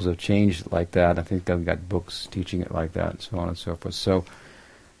of the temples have changed like that. I think they've got books teaching it like that, and so on and so forth. So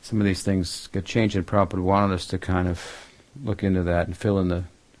some of these things get changed, and Prabhupada wanted us to kind of look into that and fill in the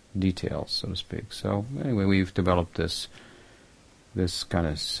details, so to speak. So anyway, we've developed this kind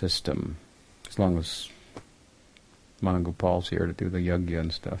of system, as long as Managopal's here to do the yajna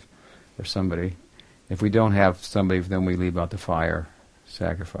and stuff, or somebody. If we don't have somebody, then we leave out the fire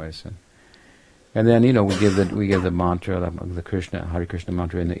sacrifice, and then we give the mantra, the Krishna Hare Krishna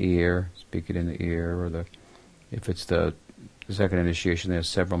mantra in the ear, speak it in the ear, or if it's the second initiation, there's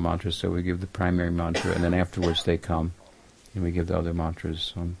several mantras, so we give the primary mantra, and then afterwards they come. And we give the other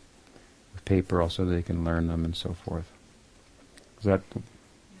mantras with paper also, so they can learn them and so forth. Does that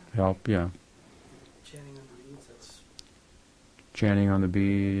help? Yeah. Chanting on the beads, Chanting on the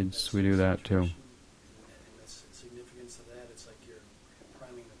beads, we do that too. And the significance of that, it's like you're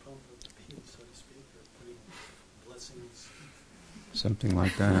priming the pump of the beads, so to speak, or putting blessings. Something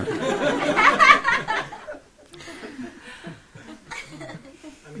like that.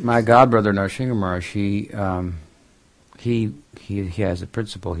 My godbrother Narsinga Maharaj, he has a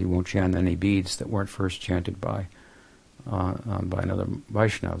principle. He won't chant any beads that weren't first chanted by by another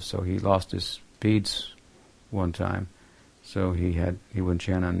Vaishnav. So he lost his beads one time. So he wouldn't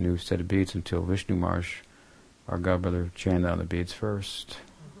chant on a new set of beads until Vishnu Maharaj, our godbrother, chanted on the beads first.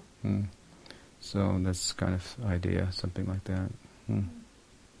 So that's kind of idea, something like that.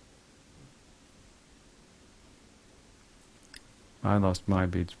 I lost my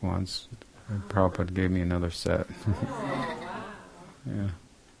beads once. And Prabhupada gave me another set. Yeah,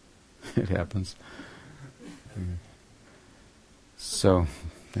 it happens. So,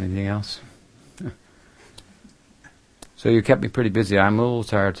 anything else? So you kept me pretty busy. I'm a little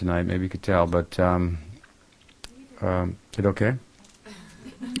tired tonight, maybe you could tell, but is it okay?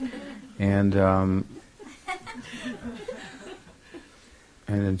 And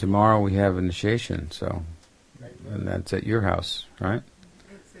then tomorrow we have initiation, so, and that's at your house, right?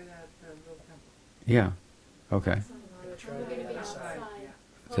 It's at the little temple. Yeah. Okay. We're going to be outside.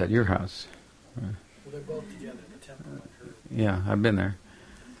 It's at your house. Well, they're both together, the temple and her. Yeah, I've been there.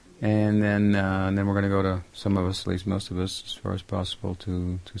 And then we're going to go to, some of us, at least most of us, as far as possible,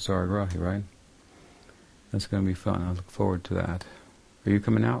 to Saragrahi, right? That's going to be fun. I look forward to that. Are you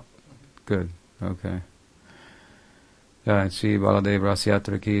coming out? Good. Okay. Jai Shri Baladeva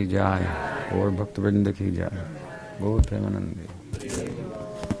Rasayatra ki jai. Or Bhakta Vrinda ki jai. Bol Premanandi.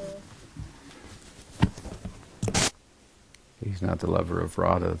 He's not the lover of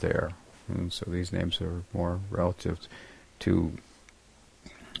Radha there. And so these names are more relative to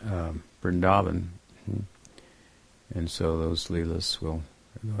Vrindavan. And so those leelas will,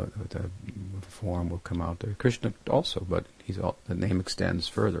 the form will come out there. Krishna also, but the name extends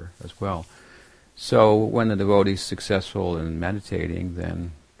further as well. So when the devotee is successful in meditating,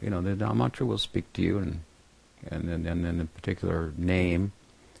 then the Nam mantra will speak to you, and then the particular name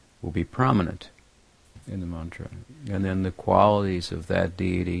will be prominent in the mantra. And then the qualities of that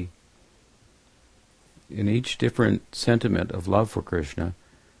deity, in each different sentiment of love for Krishna,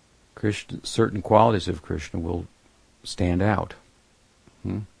 certain qualities of Krishna will stand out.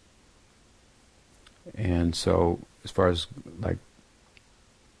 And so, as far as like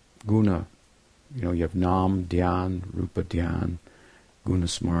guna, you have Nam, Dhyan, Rupa Dhyan, Guna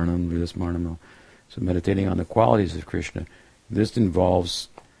Smarnam, Lila Smarnam. So meditating on the qualities of Krishna. This involves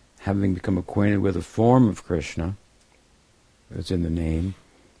having become acquainted with a form of Krishna that's in the name,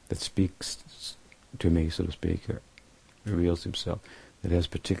 that speaks to me, so to speak, or reveals himself, that has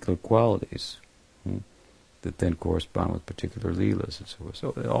particular qualities that then correspond with particular leelas and so forth.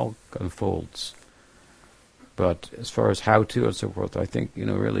 So it all unfolds. But as far as how to and so forth, I think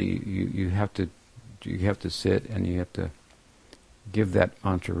really you have to sit and you have to give that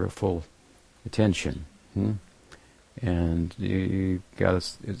mantra full attention, and it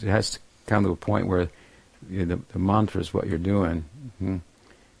has to come to a point where the mantra is what you're doing,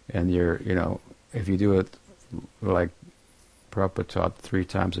 and you're if you do it like Prabhupada taught 3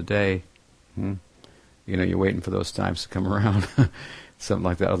 times a day, you're waiting for those times to come around, something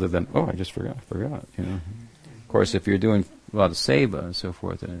like that. Other than I just forgot. Of course, if you're doing a lot of seva and so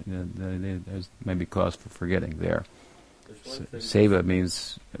forth, there's maybe cause for forgetting there. Seva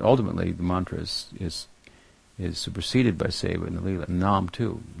means ultimately the mantra is superseded by seva in the lila. Nam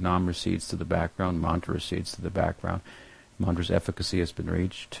too. Nam recedes to the background. Mantra recedes to the background. Mantra's efficacy has been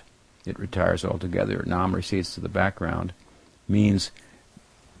reached. It retires altogether. Nam recedes to the background. Nam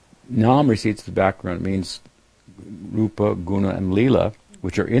recedes to the background means Rupa, Guna, and Lila,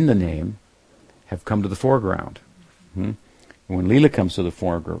 which are in the name, have come to the foreground. And when Lila comes to the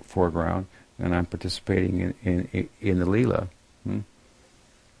foreground, and I'm participating in the Lila, Nam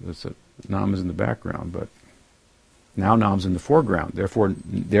is in the background, but now Nam's in the foreground.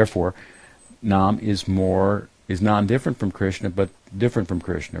 Therefore, Nam is non-different from Krishna, but different from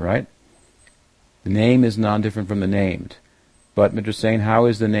Krishna, right? The name is non-different from the named. But Mitra is saying, how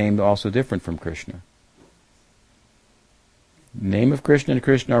is the named also different from Krishna? The name of Krishna and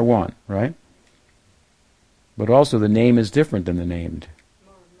Krishna are one, right? But also the name is different than the named.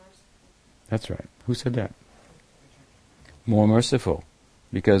 More merciful. That's right. Who said that? More merciful.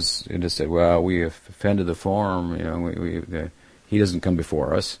 Because it is said, well, we have offended the form, he doesn't come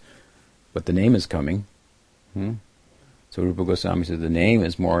before us, but the name is coming. So Rupa Goswami said the name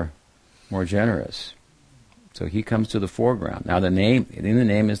is more generous. So he comes to the foreground. Now in the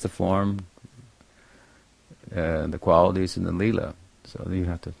name is the form, the qualities, and the lila. So you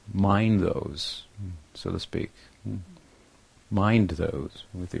have to mind those, so to speak. Mind those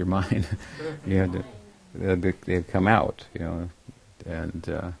with your mind. You have to, they come out, and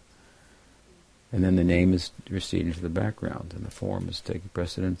then the name is receding to the background, and the form is taking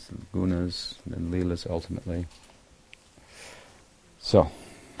precedence, and gunas, and leelas ultimately. So,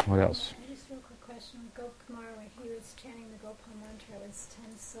 what else? Just a real quick question. Gopkumar, when he was chanting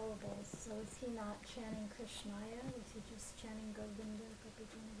syllables. So is he not chanting Krishnaya? Was he just chanting Govinda,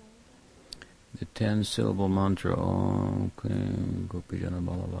 Gopijana Balabhaya? The 10-syllable mantra, Om Klim Gopijana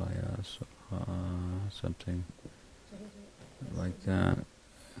Balabhaya Swaha, something like that.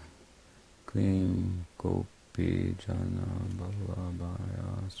 Klim Gopijana Balabhaya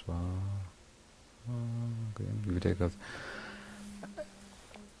Swaha. Okay, you could take off.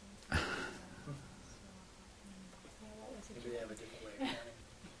 Maybe they have a different way of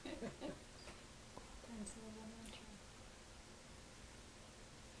counting. 10-syllable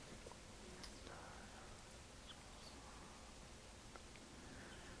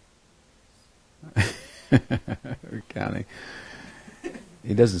mantra. Counting.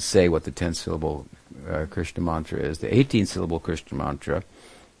 He doesn't say what the 10-syllable Krishna mantra is. The 18-syllable Krishna mantra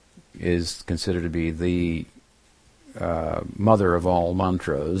is considered to be the mother of all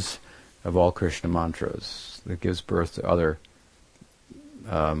mantras, of all Krishna mantras. That gives birth to other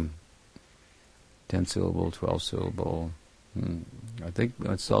 10-syllable, 12-syllable. I think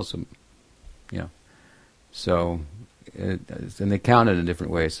it's also, yeah. So, and they count it in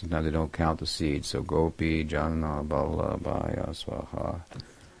different ways. Sometimes they don't count the seeds. So Gopi, Jana, Balabhaya, Swaha,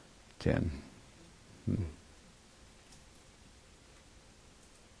 10.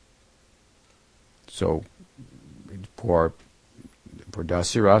 So for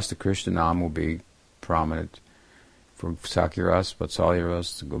Dasyaras, the Krishna name will be prominent. For Sakyaras,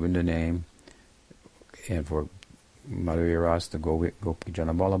 Vatsalyaras, the Govinda name. And for Madhuryaras, the Gopi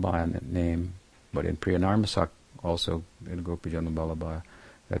Jana Balabhaya name. But in Priyanarmasak, also in Gopi Jana Balabhaya,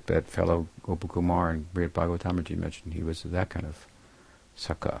 that fellow Gopakumar and Brihad Bhagavatamrita mentioned, he was that kind of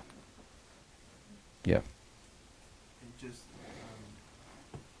Sakha. Yeah. It just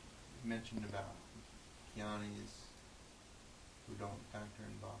mentioned about jnanis who don't factor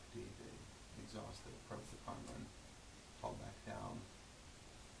in bhakti, they exhaust their prarabdha karma and fall back down.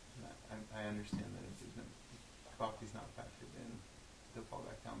 And I understand that if there's no, bhakti's not factored in, they'll fall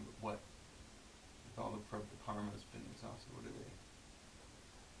back down. But what, if all the prarabdha karma has been exhausted, what do they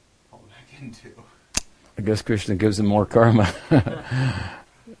fall back into? I guess Krishna gives them more karma.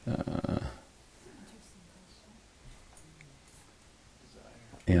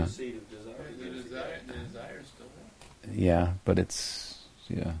 Yeah. The seed of desire. The desire is still there. Yeah, but it's,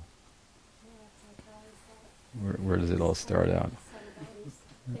 yeah. Where does it all start out?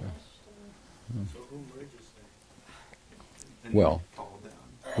 So who merges there? Then Well, they fall down.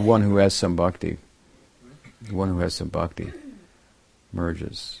 the one who has some bhakti. The one who has some bhakti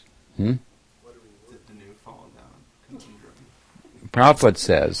merges. What do we It's the new fall down conundrum. Prabhupada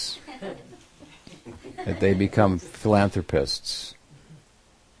says that they become philanthropists.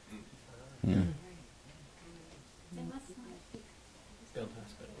 They must not be. Build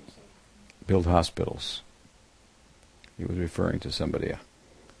hospitals. Build hospitals. He was referring to somebody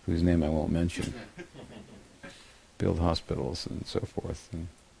whose name I won't mention. Build hospitals and so forth. And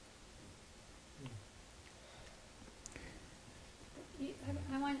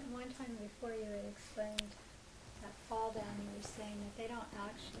One time before you had explained that fall down, you were saying that they don't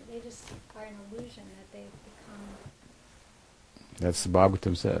actually, they just are an illusion that they've become. that's the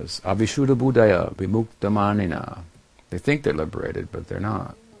Bhagavatam says. Avishuddha Buddhaya Vimukta Manina. They think they're liberated, but they're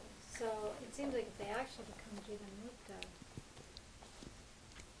not. So it seems like if they actually become Jivan Mukta,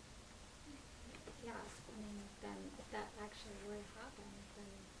 yeah, I mean, then if that actually were to happen, then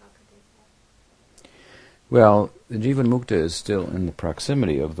how could they fall? Well, the Jivan Mukta is still in the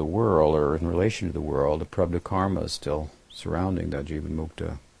proximity of the world, or in relation to the world. The Prabdha Karma is still surrounding that Jivan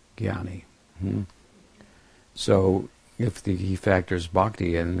Mukta Jnani. So, if he factors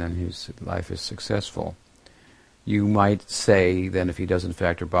bhakti in, then his life is successful. You might say, then, if he doesn't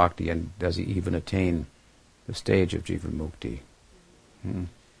factor bhakti in, does he even attain the stage of Jivan Mukti?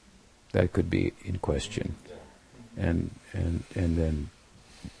 That could be in question. And then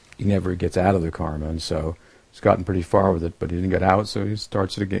he never gets out of the karma, and so he's gotten pretty far with it, but he didn't get out, so he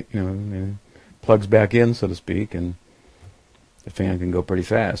starts it again, and plugs back in, so to speak, and the fan can go pretty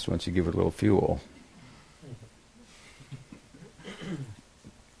fast once you give it a little fuel.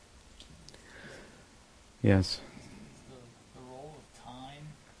 Yes. The role of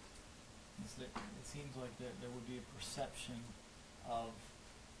time is that it seems like there would be a perception of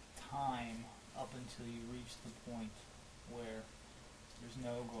time up until you reach the point where there's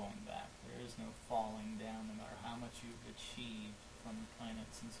no going back. There is no falling down. No matter how much you've achieved from the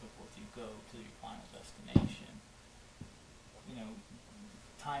planets and so forth, you go to your final destination.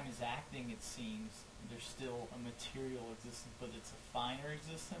 Time is acting, it seems. There's still a material existence, but it's a finer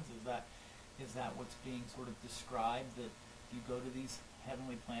existence. Is that what's being sort of described, that you go to these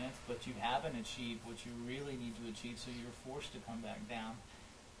heavenly planets, but you haven't achieved what you really need to achieve, so you're forced to come back down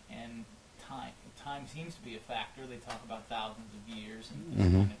and time seems to be a factor. They talk about thousands of years and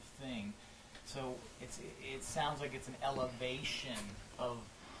this kind of thing. So it sounds like it's an elevation of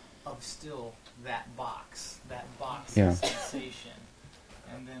still that box Yeah. sensation,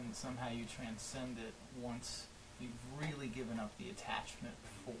 and then somehow you transcend it once you've really given up the attachment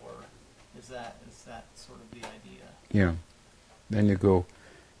for. Is that sort of the idea? Yeah. Then you go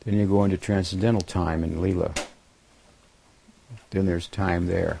into transcendental time in Leela. Then there's time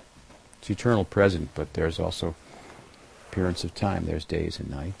there. It's eternal present, but there's also appearance of time. There's days and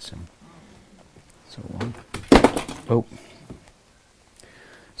nights and so on. Oh.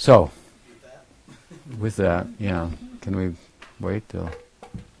 So, with that, yeah. Can we wait till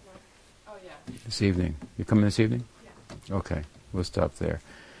this evening? You coming this evening? Yeah. Okay, we'll stop there.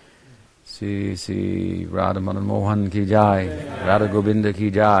 Sri Radha Madan Mohan ki jai, Radha Govinda ki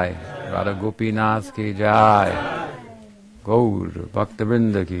jai, Radha Gopinath ki jai, Gaur Bhakta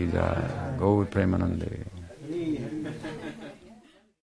Vrinda ki jai, Gaur Premanande.